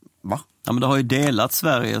helt bara, va? Ja, men det har ju delat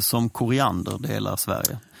Sverige som koriander delar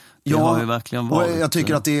Sverige. Det har ju verkligen varit. Och jag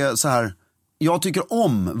tycker att det är så här, jag tycker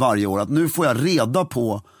om varje år att nu får jag reda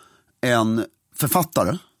på en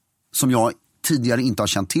författare som jag tidigare inte har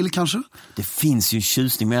känt till kanske. Det finns ju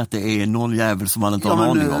tjusning med att det är någon jävel som man inte har en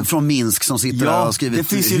aning om. Från Minsk som sitter där och har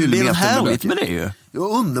skrivit hyllmeter. Det finns ju härligt med det ju. Ja,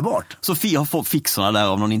 underbart. Sofia fick såna där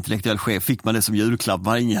av någon intellektuell chef. Fick man det som julklapp, man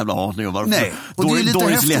har ingen jävla aning om varför. Nej, och det är lite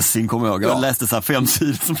Doris Lessing kommer jag ihåg. Jag läste så här 5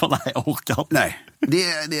 sidor som man jag orkar. Nej,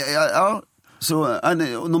 så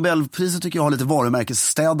Nobelpriset tycker jag har lite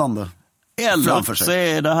varumärkesstädande. Eller så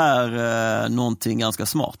är det här någonting ganska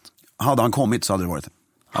smart. Hade han kommit så hade det varit.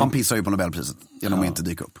 Han pissar ju på Nobelpriset genom att inte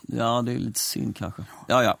dyka upp. Ja, det är lite synd kanske.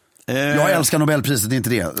 Ja. Jag älskar Nobelpriset, det är inte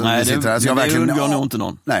det. Nej, det undgår nog inte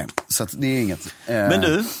någon. Nej, så att det är inget. Men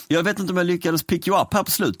du, jag vet inte om jag lyckades pick you up här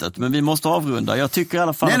på slutet, men vi måste avrunda. Jag tycker i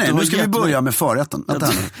alla fall nej, nu ska vi börja med förrätten.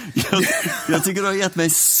 Jag tycker du har gett mig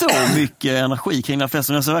så mycket energi kring den här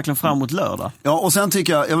festen. Jag ser verkligen fram emot lördag. Ja, och sen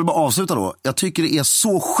tycker jag vill bara avsluta då. Jag tycker det är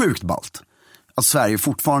så sjukt ballt att Sverige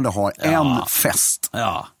fortfarande har en fest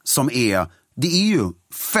som det är ju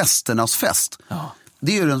festernas fest. Ja.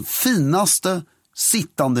 Det är ju den finaste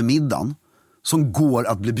sittande middagen som går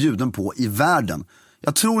att bli bjuden på i världen.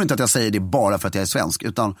 Jag tror inte att jag säger det bara för att jag är svensk,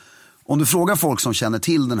 utan om du frågar folk som känner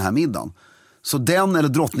till den här middagen, så den eller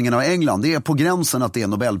drottningen av England, det är på gränsen att det är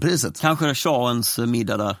Nobelpriset. Kanske det är shahens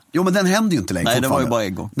middag där. Jo, men den händer ju inte längre. Nej, det var ju bara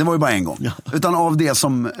en gång. Det var ju bara en gång. Ja. Utan av det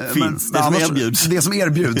som finns, det som erbjuds. Det som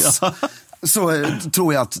erbjuds. Ja. Så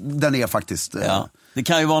tror jag att den är faktiskt... Det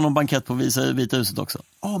kan ju vara någon bankett på Vita huset också.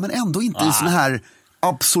 Ja, men ändå inte i sån här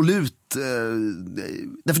absolut...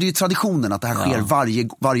 därför det är ju traditionen att det här sker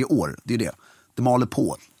varje år. Det är det. Det maler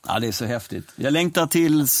på. Ja, det är så häftigt. Jag längtar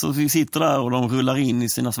till så vi sitter där och de rullar in i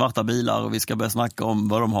sina svarta bilar och vi ska börja snacka om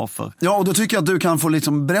vad de har för. Ja, och då tycker jag att du kan få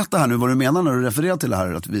liksom berätta här nu vad du menar när du refererar till det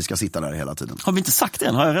här att vi ska sitta där hela tiden. Har vi inte sagt det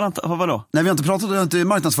än? Har jag redan... Vadå? Nej, vi har inte pratat, jag har inte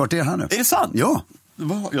marknadsfört det här nu. Är det sant? Ja.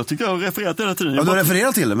 Jag tycker jag har refererat det hela tiden. Ja, du har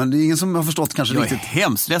refererat till det, men det är ingen som har förstått kanske jag riktigt. Jag är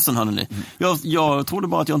hemskt ledsen, hörni. Jag trodde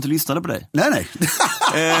bara att jag inte lyssnade på dig. Nej.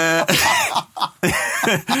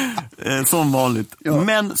 Som vanligt. Ja.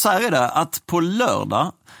 Men så här är det, att på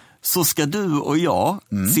lördag så ska du och jag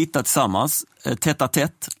sitta tillsammans, tätt a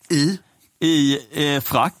tätt. I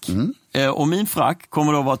frack. Och min frack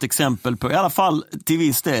kommer då vara ett exempel på, i alla fall till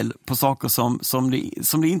viss del, på saker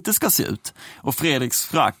som det inte ska se ut. Och Fredriks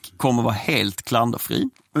frack kommer vara helt klanderfri.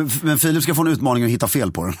 Men Filip ska få en utmaning att hitta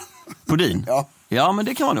fel på den. På din? Ja, men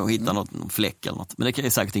det kan man nog hitta någon fläck eller något. Men det är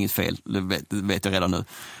säkert inget fel, det vet jag redan nu.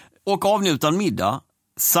 Och avnjuta en middag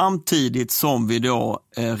samtidigt som vi då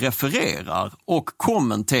refererar och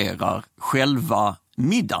kommenterar själva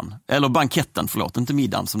middagen, eller banketten, förlåt, inte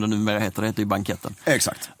middagen som det numera heter, det heter ju banketten.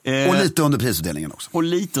 Exakt. Och lite under prisutdelningen också. Och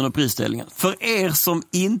lite under prisutdelningen. För er som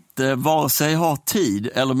inte vare sig har tid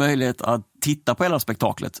eller möjlighet att titta på hela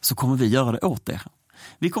spektaklet, så kommer vi göra det åt er.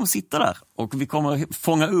 Vi kommer sitta där och vi kommer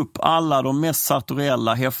fånga upp alla de mest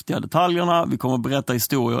sartoriella, häftiga detaljerna. Vi kommer berätta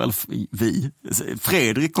historier, eller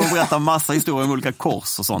Fredrik kommer berätta massa historier om olika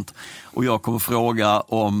kors och sånt. Och jag kommer fråga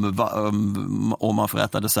om man får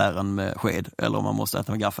äta desserten med sked eller om man måste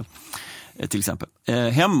äta med gaffel, till exempel.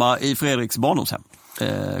 Hemma i Fredriks barndomshem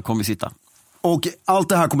kommer vi sitta. Och allt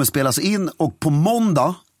det här kommer spelas in och på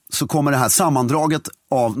måndag så kommer det här sammandraget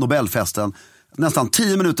av Nobelfesten, nästan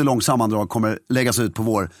 10 minuter lång sammandrag, kommer läggas ut på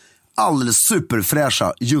vår alldeles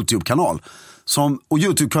superfräscha YouTube-kanal. Och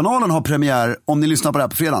YouTube-kanalen har premiär, om ni lyssnar på det här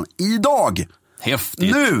på fredagen, idag!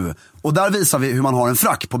 Häftigt! Nu! Och där visar vi hur man har en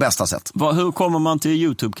frack på bästa sätt. Hur kommer man till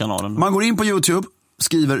YouTube-kanalen? Man går in på YouTube,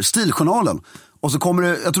 skriver Stiljournalen. Och så kommer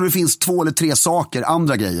det, jag tror det finns 2 eller 3 saker,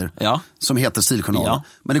 andra grejer, som heter Stiljournalen. Ja.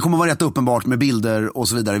 Men det kommer vara rätt uppenbart med bilder och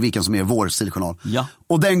så vidare, vilken som är vår stiljournal. Ja.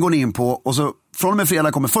 Och den går ni in på, och så från och med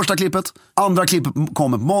fredag kommer första klippet, andra klippet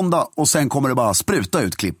kommer på måndag, och sen kommer det bara spruta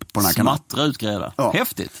ut klipp på den här kanalen. Smattra ut grejer. Ja.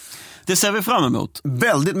 Häftigt. Det ser vi fram emot.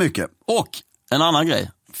 Väldigt mycket. Och en annan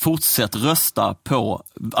grej, fortsätt rösta på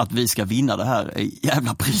att vi ska vinna det här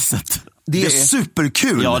jävla priset. Det är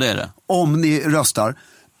superkul. Ja, det är det. Om ni röstar.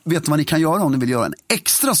 Vet du vad ni kan göra om ni vill göra en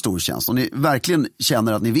extra stor tjänst? Om ni verkligen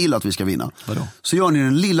känner att ni vill att vi ska vinna. Vadå? Så gör ni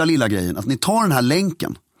den lilla grejen att ni tar den här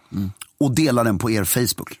länken och delar den på er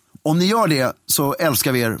Facebook. Om ni gör det så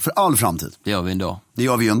älskar vi er för all framtid. Det gör vi ändå. Det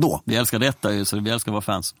gör vi ju ändå. Vi älskar detta ju, så vi älskar våra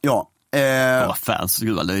fans. Ja. Våra fans,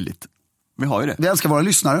 gud vad löjligt. Vi har ju det. Vi älskar våra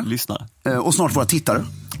lyssnare. Och snart våra tittare.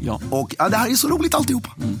 Ja. Och det här är så roligt alltihopa.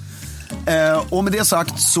 Och med det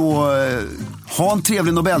sagt så ha en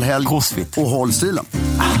trevlig Nobelhelg. Crossfit. Och håll stilen.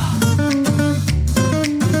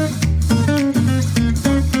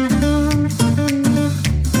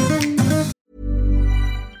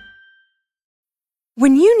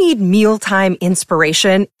 When you need mealtime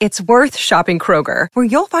inspiration, it's worth shopping Kroger, where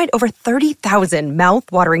you'll find over 30,000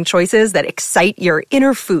 mouth-watering choices that excite your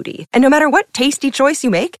inner foodie. And no matter what tasty choice you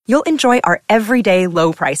make, you'll enjoy our everyday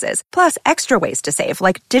low prices, plus extra ways to save,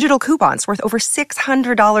 like digital coupons worth over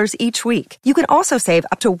 $600 each week. You can also save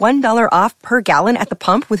up to $1 off per gallon at the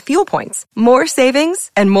pump with fuel points. More savings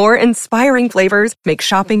and more inspiring flavors make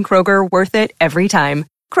shopping Kroger worth it every time.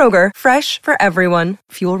 Kroger, fresh for everyone.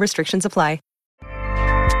 Fuel restrictions apply.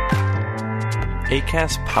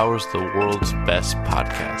 Acast powers the world's best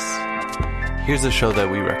podcasts. Here's a show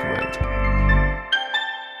that we recommend.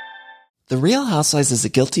 The Real Housewives is a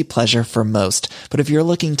guilty pleasure for most, but if you're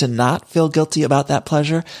looking to not feel guilty about that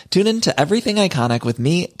pleasure, tune in to Everything Iconic with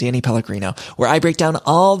me, Danny Pellegrino, where I break down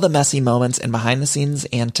all the messy moments and behind-the-scenes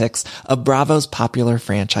antics of Bravo's popular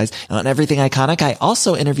franchise. And on Everything Iconic, I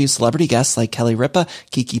also interview celebrity guests like Kelly Ripa,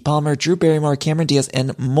 Keke Palmer, Drew Barrymore, Cameron Diaz,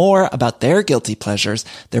 and more about their guilty pleasures,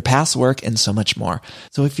 their past work, and so much more.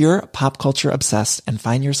 So if you're pop culture obsessed and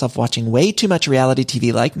find yourself watching way too much reality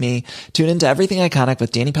TV like me, tune into Everything Iconic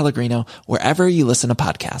with Danny Pellegrino, wherever you listen to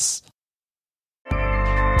podcasts.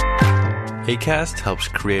 Acast helps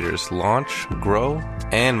creators launch, grow,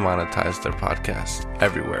 and monetize their podcasts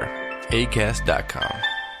everywhere. Acast.com.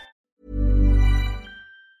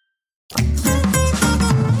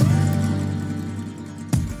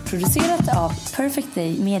 Producerat av Perfect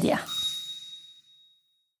Day Media.